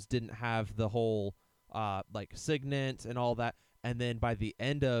arms didn't have the whole like signet and all that. And then by the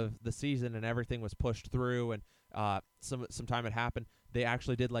end of the season, and everything was pushed through, and some time had happened, they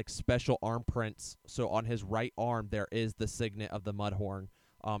actually did like special arm prints. So on his right arm, there is the signet of the Mudhorn.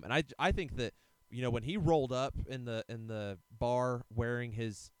 And I think that when he rolled up in the bar wearing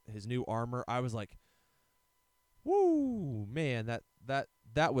his new armor, I was like, woo, man,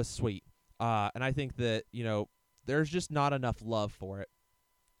 that was sweet. And I think that there's just not enough love for it.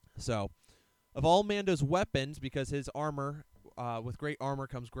 So of all Mando's weapons, because his armor, with great armor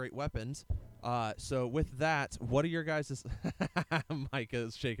comes great weapons. So with that, what are your guys' Micah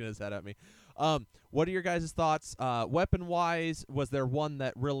is shaking his head at me. What are your guys' thoughts? Weapon-wise, was there one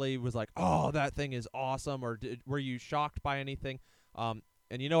that really was like, oh, that thing is awesome, or were you shocked by anything?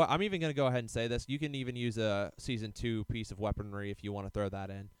 And you know what? I'm even going to go ahead and say this. You can even use a Season 2 piece of weaponry if you want to throw that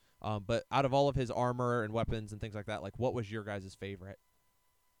in. But out of all of his armor and weapons and things like that, like, what was your guys' favorite?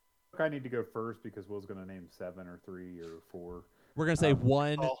 I need to go first because Will's going to name 7 or 3 or 4. We're going to say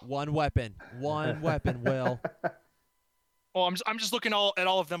one weapon. One weapon, Will. Oh, I'm just looking at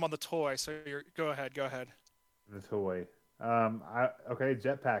all of them on the toy. So go ahead. The toy. Okay,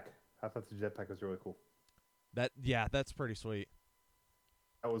 jetpack. I thought the jetpack was really cool. That's pretty sweet.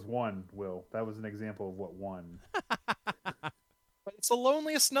 That was 1, Will. That was an example of what 1. But it's the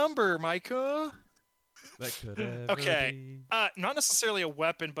loneliest number, Micah. That could okay. be. Not necessarily a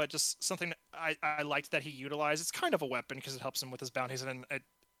weapon, but just something I liked that he utilized. It's kind of a weapon because it helps him with his bounties, and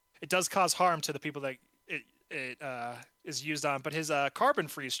it does cause harm to the people that it is used on. But his carbon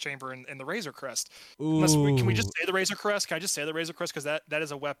freeze chamber in the Razor Crest. Can we just say the Razor Crest? Can I just say the Razor Crest? Because that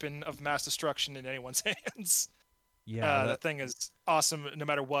is a weapon of mass destruction in anyone's hands. Yeah, that thing is awesome no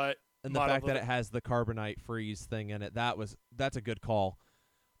matter what. And the fact that it has the carbonite freeze thing in it, that's a good call.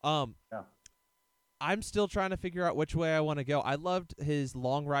 Yeah. I'm still trying to figure out which way I want to go. I loved his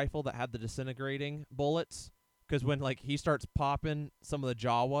long rifle that had the disintegrating bullets, because when he starts popping some of the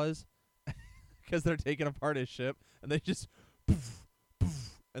Jawas, because they're taking apart his ship, and they just poof,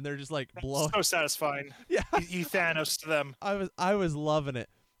 poof, and they're just like blowing. So satisfying. Yeah, he Thanos to them. I was loving it.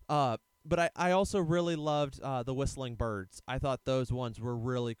 But I also really loved the whistling birds. I thought those ones were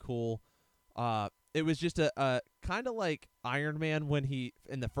really cool. It was just a kind of like Iron Man when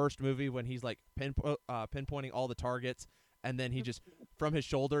in the first movie when he's like pinpointing all the targets, and then he just from his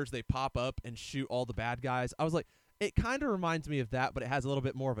shoulders they pop up and shoot all the bad guys. I was like, it kind of reminds me of that, but it has a little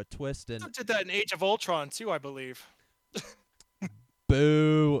bit more of a twist. And did that in Age of Ultron too, I believe.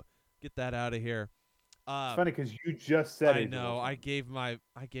 Boo! Get that out of here. It's funny because you just said it. I know. I gave my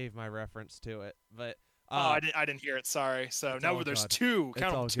reference to it, but I didn't hear it. Sorry. So now there's two.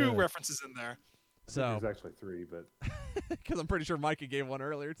 Count them, 2 references in there. So there's actually 3, but because I'm pretty sure Micah gave one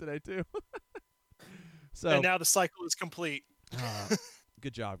earlier today too. And now the cycle is complete.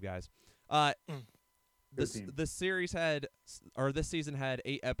 Good job, guys. This series this season had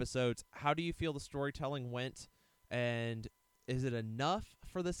 8 episodes. How do you feel the storytelling went? And is it enough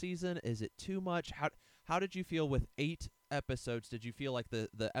for the season? Is it too much? How did you feel with 8 episodes? Did you feel like the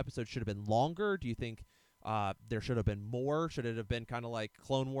episode should have been longer? Do you think there should have been more? Should it have been kind of like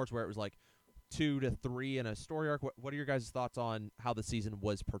Clone Wars where it was like 2 to 3 in a story arc? What are your guys' thoughts on how the season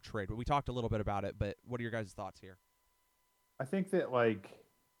was portrayed? We talked a little bit about it, but what are your guys' thoughts here? I think that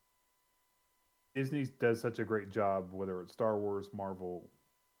Disney does such a great job, whether it's Star Wars, Marvel,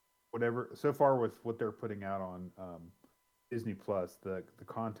 whatever. So far with what they're putting out on Disney Plus, the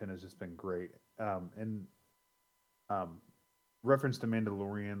content has just been great. And reference to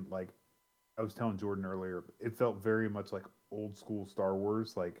Mandalorian, like I was telling Jordan earlier, it felt very much like old school Star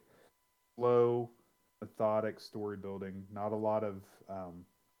Wars, like slow, methodic story building. Not a lot of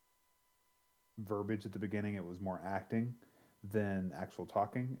verbiage at the beginning. It was more acting than actual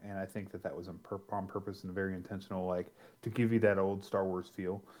talking, and I think that was on purpose and very intentional, like to give you that old Star Wars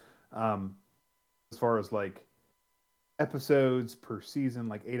feel. As far as like episodes per season,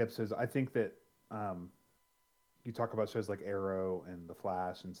 like 8 episodes, I think that you talk about shows like Arrow and The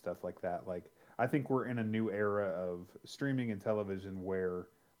Flash and stuff like that. Like I think we're in a new era of streaming and television where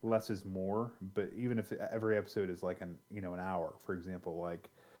less is more. But even if every episode is like an hour, for example, like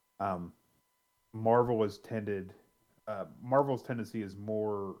Marvel's tendency is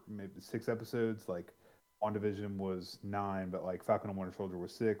more maybe 6 episodes. Like WandaVision was 9, but like Falcon and Winter Soldier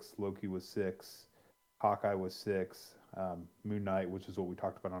was 6, Loki was 6, Hawkeye was 6, Moon Knight, which is what we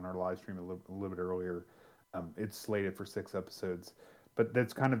talked about on our live stream a little bit earlier, It's slated for 6 episodes, but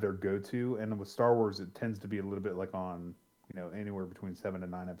that's kind of their go-to. And with Star Wars, it tends to be a little bit like on anywhere between 7 to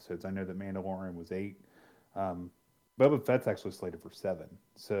 9 episodes. I know that Mandalorian was 8. Um, Boba Fett's actually slated for 7.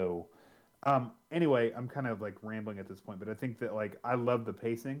 So anyway, I'm kind of like rambling at this point, but I think that like I love the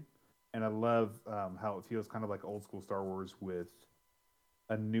pacing, and I love how it feels kind of like old school Star Wars with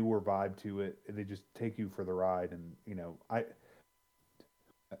a newer vibe to it. They just take you for the ride, and I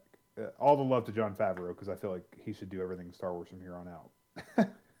all the love to John Favreau because I feel like he should do everything Star Wars from here on out.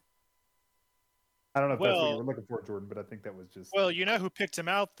 I don't know if that's what you were Well, looking for, Jordan, but I think that was just well, you know who picked him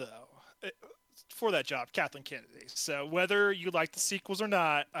out though for that job, Kathleen Kennedy. So whether you like the sequels or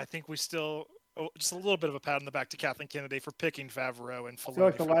not, I think we still just a little bit of a pat on the back to Kathleen Kennedy for picking Favreau and I feel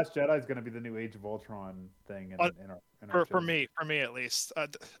like Filoni the Last Jedi is going to be the new Age of Ultron thing in our for shows. me at least.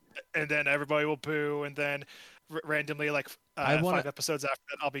 And then everybody will boo, and then randomly, like I wanna- 5 episodes after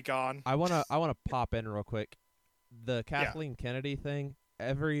that, I'll be gone. I wanna pop in real quick. The Kathleen Kennedy thing.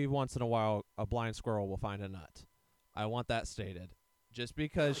 Every once in a while, a blind squirrel will find a nut. I want that stated. Just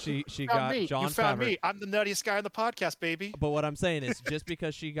because she got John You found Favreau. me. I'm the nuttiest guy on the podcast, baby. But what I'm saying is, just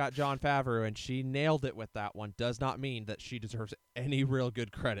because she got John Favreau and she nailed it with that one, does not mean that she deserves any real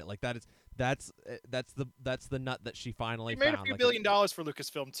good credit. Like that's the nut that she finally He made found. a few Like, $billion for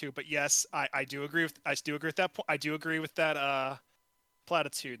Lucasfilm too, but yes, I do agree with that point. I do agree with that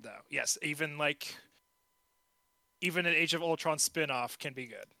platitude though. Yes, even an Age of Ultron spin-off can be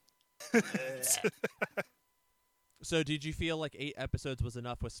good. So did you feel like 8 episodes was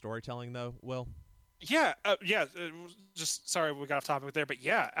enough with storytelling though, Will? Yeah. Just sorry we got off topic there, but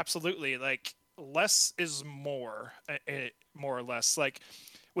yeah, absolutely. Like less is more, more or less. Like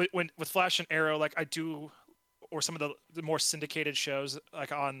with Flash and Arrow, like I do, or some of the more syndicated shows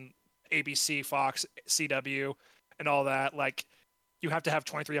like on ABC, Fox, CW, and all that. Like you have to have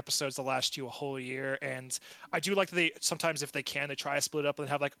 23 episodes to last you a whole year, and I do like that they sometimes, if they can, they try to split it up and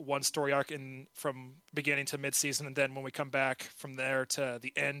have like one story arc from beginning to mid-season, and then when we come back from there to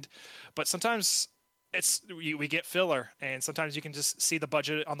the end. But sometimes we get filler, and sometimes you can just see the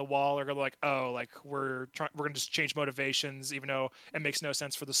budget on the wall, or go like, oh, like we're gonna just change motivations, even though it makes no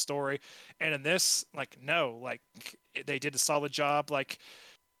sense for the story. And in this, like no, like they did a solid job, like,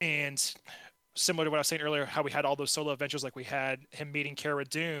 and similar to what I was saying earlier, how we had all those solo adventures, like we had him meeting Cara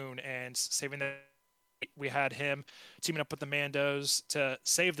Dune and saving the. We had him teaming up with the Mandos to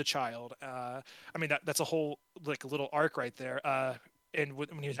save the child. I mean, that's a whole like little arc right there. And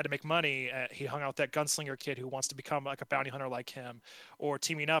when he had to make money, he hung out with that gunslinger kid who wants to become like a bounty hunter like him, or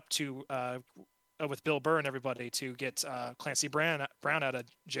teaming up to with Bill Burr and everybody to get Clancy Brown out of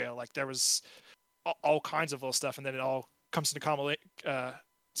jail. Like there was all kinds of little stuff, and then it all comes into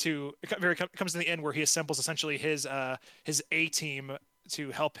comes to the end where he assembles essentially his A team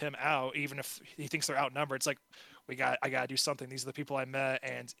to help him out, even if he thinks they're outnumbered. It's like I gotta do something. These are the people I met,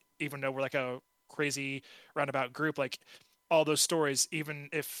 and even though we're like a crazy roundabout group, like all those stories, even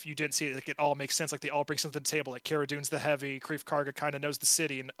if you didn't see it, like it all makes sense. Like they all bring something to the table. Like Cara Dune's the heavy, Kreef Karga kind of knows the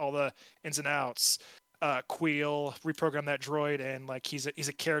city and all the ins and outs. Queel reprogrammed that droid, and like he's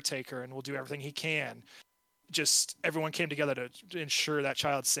a caretaker and will do everything he can. Just everyone came together to ensure that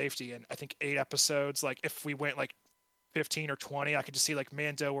child's safety. And I think 8 episodes, like if we went like 15 or 20, I could just see like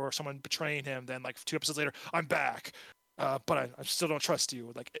Mando or someone betraying him. Then like 2 episodes later, I'm back. But I still don't trust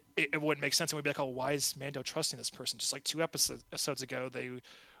you. Like it wouldn't make sense. And we'd be like, oh, why is Mando trusting this person? Just like 2 episodes ago, they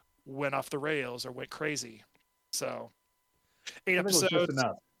went off the rails or went crazy. So 8 episodes. It was just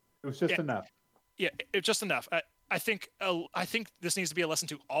enough. It was just enough. Yeah, it's just enough. I think this needs to be a lesson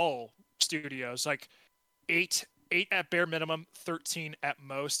to all studios. Like 8 at bare minimum, 13 at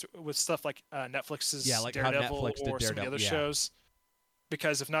most, with stuff like Netflix's like Daredevil how Netflix did or some of the Daredevil, other shows.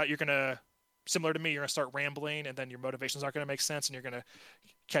 Because if not, you're gonna, similar to me, you're gonna start rambling, and then your motivations aren't gonna make sense, and you're gonna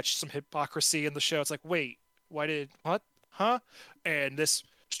catch some hypocrisy in the show. It's like, wait, what, huh? And this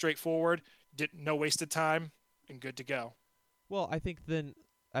straightforward, no wasted time, and good to go. Well, I think then,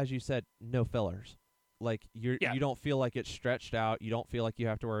 as you said, no fillers. Like you don't feel like it's stretched out. You don't feel like you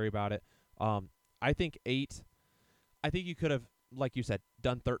have to worry about it. I think 8. I think you could have, like you said,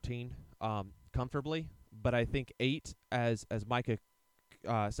 done 13 comfortably. But I think 8, as Micah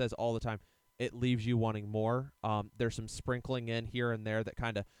says all the time, it leaves you wanting more. There's some sprinkling in here and there that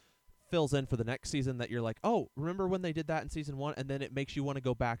kind of fills in for the next season that you're like, oh, remember when they did that in season 1? And then it makes you want to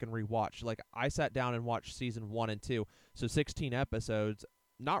go back and rewatch. Like I sat down and watched season 1 and 2, so 16 episodes.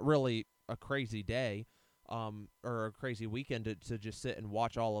 Not really a crazy day, or a crazy weekend to just sit and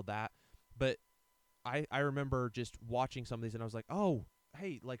watch all of that, but I remember just watching some of these and I was like, oh,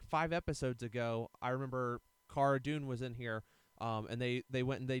 hey, like 5 episodes ago, I remember Cara Dune was in here. and they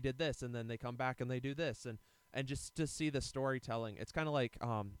went and they did this, and then they come back and they do this, and just to see the storytelling. It's kind of like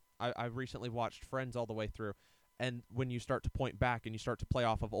I recently watched Friends all the way through, and when you start to point back and you start to play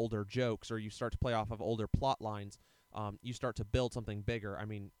off of older jokes or you start to play off of older plot lines, you start to build something bigger. I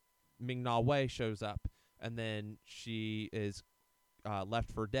mean, Ming-Na Wen shows up, and then she is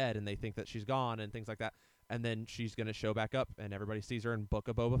left for dead, and they think that she's gone and things like that. And then she's going to show back up, and everybody sees her in Book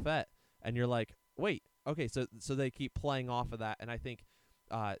of Boba Fett. And you're like, wait, okay, so they keep playing off of that. And I think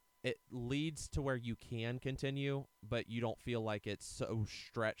it leads to where you can continue, but you don't feel like it's so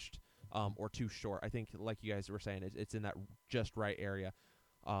stretched or too short. I think, like you guys were saying, it's in that just right area.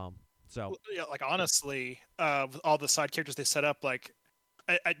 So yeah, like honestly, with all the side characters they set up, like,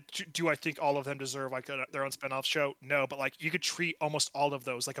 I think all of them deserve like their own spin-off show? No, but like you could treat almost all of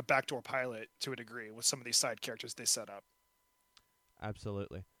those like a backdoor pilot to a degree with some of these side characters they set up.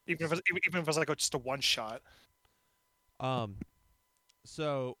 absolutely. Even if it was like just a one shot.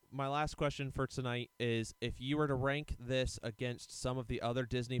 So my last question for tonight is, if you were to rank this against some of the other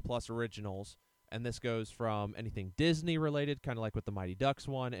Disney Plus originals, and this goes from anything Disney related, kind of like with the Mighty Ducks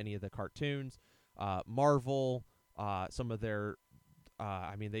one, any of the cartoons, Marvel, some of their,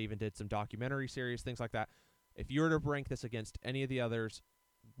 I mean, they even did some documentary series, things like that. If you were to rank this against any of the others,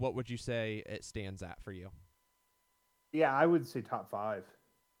 what would you say it stands at for you? Yeah, I would say top 5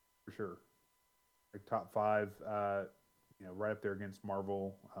 for sure. Like top 5, right up there against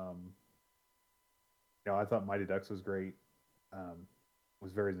Marvel. I thought Mighty Ducks was great.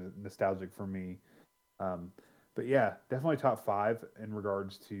 Was very nostalgic for me. But yeah, definitely top 5 in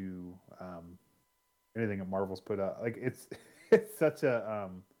regards to anything that Marvel's put out. Like it's such a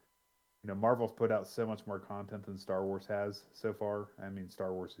Marvel's put out so much more content than Star Wars has so far. I mean,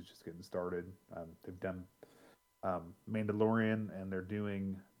 Star Wars is just getting started. They've done Mandalorian, and they're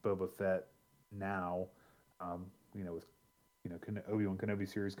doing Boba Fett now. With Obi-Wan Kenobi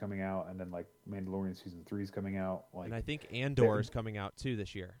series coming out, and then like Mandalorian season 3 is coming out. Like, and I think Andor is coming out too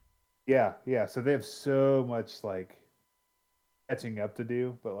this year. Yeah. So they have so much like catching up to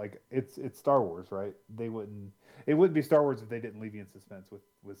do, but like it's Star Wars, right? It wouldn't be Star Wars if they didn't leave you in suspense with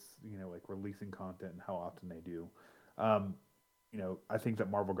like releasing content and how often they do. I think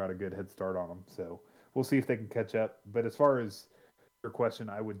that Marvel got a good head start on them, so we'll see if they can catch up. But as far as your question,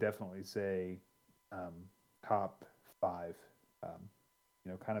 I would definitely say top 5.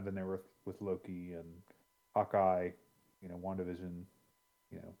 Kind of in there with Loki and Hawkeye, WandaVision,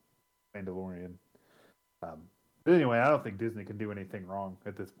 Mandalorian. But anyway, I don't think Disney can do anything wrong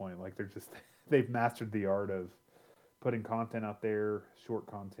at this point. Like they've mastered the art of putting content out there, short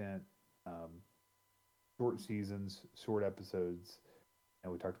content, short seasons, short episodes.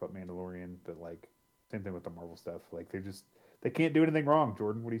 And we talked about Mandalorian, but like same thing with the Marvel stuff. Like they can't do anything wrong.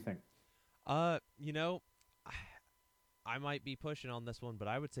 Jordan, what do you think? I might be pushing on this one, but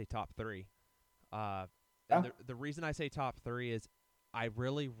I would say top 3. Yeah. And the reason I say top 3 is I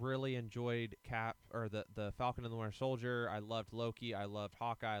really, really enjoyed Cap, or the Falcon and the Winter Soldier. I loved Loki. I loved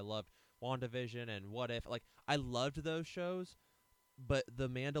Hawkeye. I loved WandaVision and What If. Like, I loved those shows, but The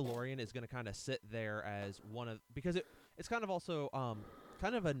Mandalorian is going to kind of sit there as one of, because it's kind of also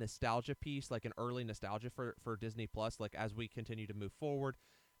kind of a nostalgia piece, like an early nostalgia for Disney Plus. Like, as we continue to move forward,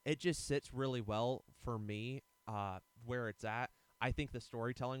 it just sits really well for me where it's at. I think the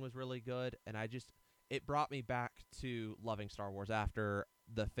storytelling was really good, and it brought me back to loving Star Wars after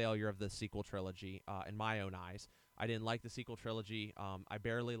the failure of the sequel trilogy, in my own eyes. I didn't like the sequel trilogy. I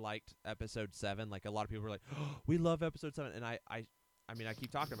barely liked Episode 7. Like, a lot of people were like, oh, we love Episode 7. And I mean, I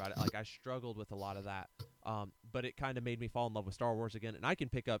keep talking about it. Like, I struggled with a lot of that. But it kind of made me fall in love with Star Wars again. And I can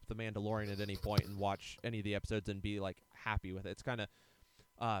pick up The Mandalorian at any point and watch any of the episodes and be, like, happy with it. It's kind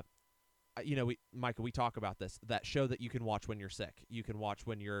of... Michael, we talk about this, that show that you can watch when you're sick, you can watch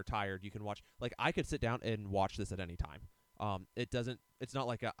when you're tired, you can watch, like, I could sit down and watch this at any time. It's not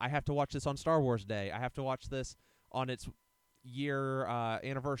like I have to watch this on Star Wars Day, I have to watch this on its year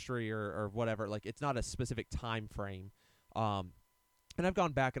anniversary or whatever. Like, it's not a specific time frame. And I've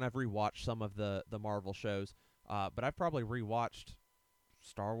gone back and I've rewatched some of the Marvel shows, but I've probably rewatched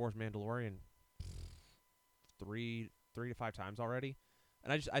Star Wars Mandalorian 3 to 5 times already.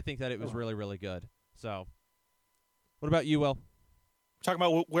 And I think that it was really, really good. So, what about you, Will? Talking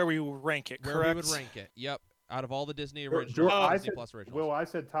about where we would rank it, Where correct? we would rank it. Yep. Out of all the Disney originals, Disney Plus originals. Will, I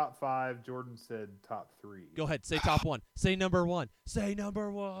said top 5. Jordan said top 3. Go ahead. Say top 1. Say number 1. Say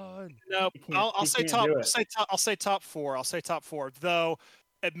number 1. No, I'll say top. I'll say top 4. I'll say top 4. Though,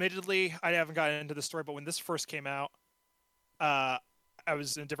 admittedly, I haven't gotten into the story, but when this first came out, I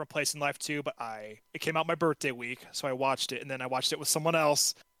was in a different place in life too, but it came out my birthday week, so I watched it, and then I watched it with someone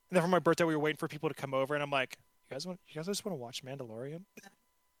else. And then for my birthday, we were waiting for people to come over, and I'm like, You guys just want to watch Mandalorian?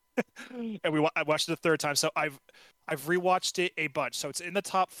 And I watched it a third time, so I've rewatched it a bunch. So it's in the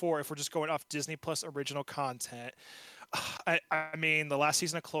top 4 if we're just going off Disney Plus original content. I mean, the last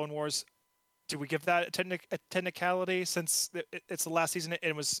season of Clone Wars, do we give that a technicality since it's the last season and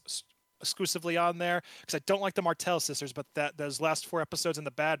it was exclusively on there? Because I don't like the Martell sisters, but those last 4 episodes in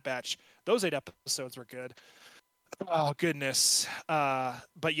the Bad Batch, those 8 episodes were good. Oh goodness.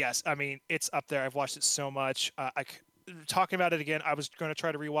 But yes, I mean, it's up there. I've watched it so much. Talking about it again, I was going to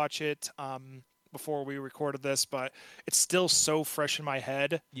try to rewatch it before we recorded this, but it's still so fresh in my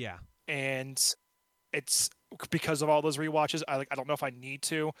head. Yeah. And it's because of all those rewatches. I don't know if I need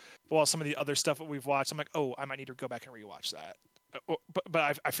to. Well, some of the other stuff that we've watched, I'm like, oh, I might need to go back and rewatch that.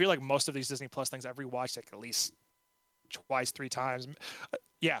 But I feel like most of these Disney Plus things I've rewatched like at least twice, 3 times.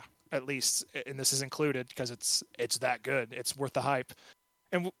 Yeah, at least, and this is included because it's that good. It's worth the hype.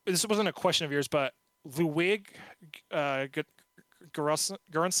 And this wasn't a question of yours, but Ludwig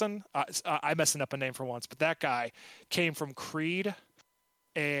Göransson, I messing up a name for once, but that guy came from Creed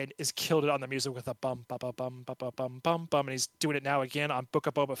and is killed it on the music with a bum bum bum bum bum bum bum bum, and he's doing it now again on Book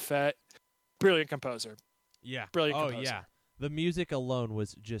of Boba Fett. Brilliant composer. Yeah. Brilliant Oh composer. yeah. The music alone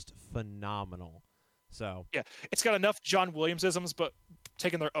was just phenomenal. So yeah, it's got enough John Williams-isms, but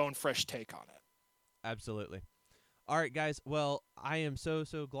taking their own fresh take on it. Absolutely. All right, guys. Well, I am so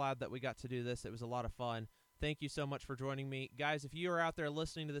glad that we got to do this. It was a lot of fun. Thank you so much for joining me. Guys, if you are out there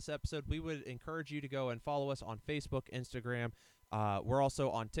listening to this episode, we would encourage you to go and follow us on Facebook, Instagram. We're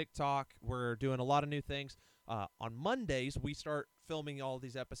also on TikTok. We're doing a lot of new things. On Mondays, we start filming all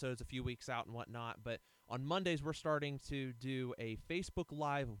these episodes a few weeks out and whatnot. But on Mondays, we're starting to do a Facebook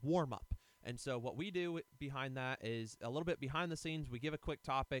Live warm-up. And so what we do behind that is a little bit behind the scenes. We give a quick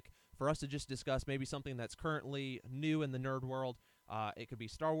topic for us to just discuss maybe something that's currently new in the nerd world. It could be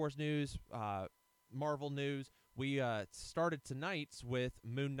Star Wars news, Marvel news. We started tonight with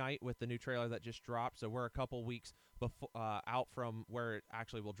Moon Knight with the new trailer that just dropped. So we're a couple weeks out from where it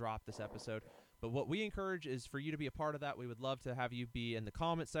actually will drop this episode. But what we encourage is for you to be a part of that. We would love to have you be in the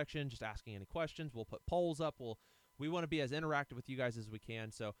comment section, just asking any questions. We'll put polls up. We want to be as interactive with you guys as we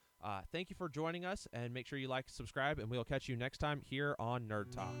can. So thank you for joining us, and make sure you like, subscribe, and we'll catch you next time here on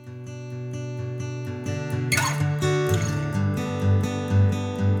Nerd Talk.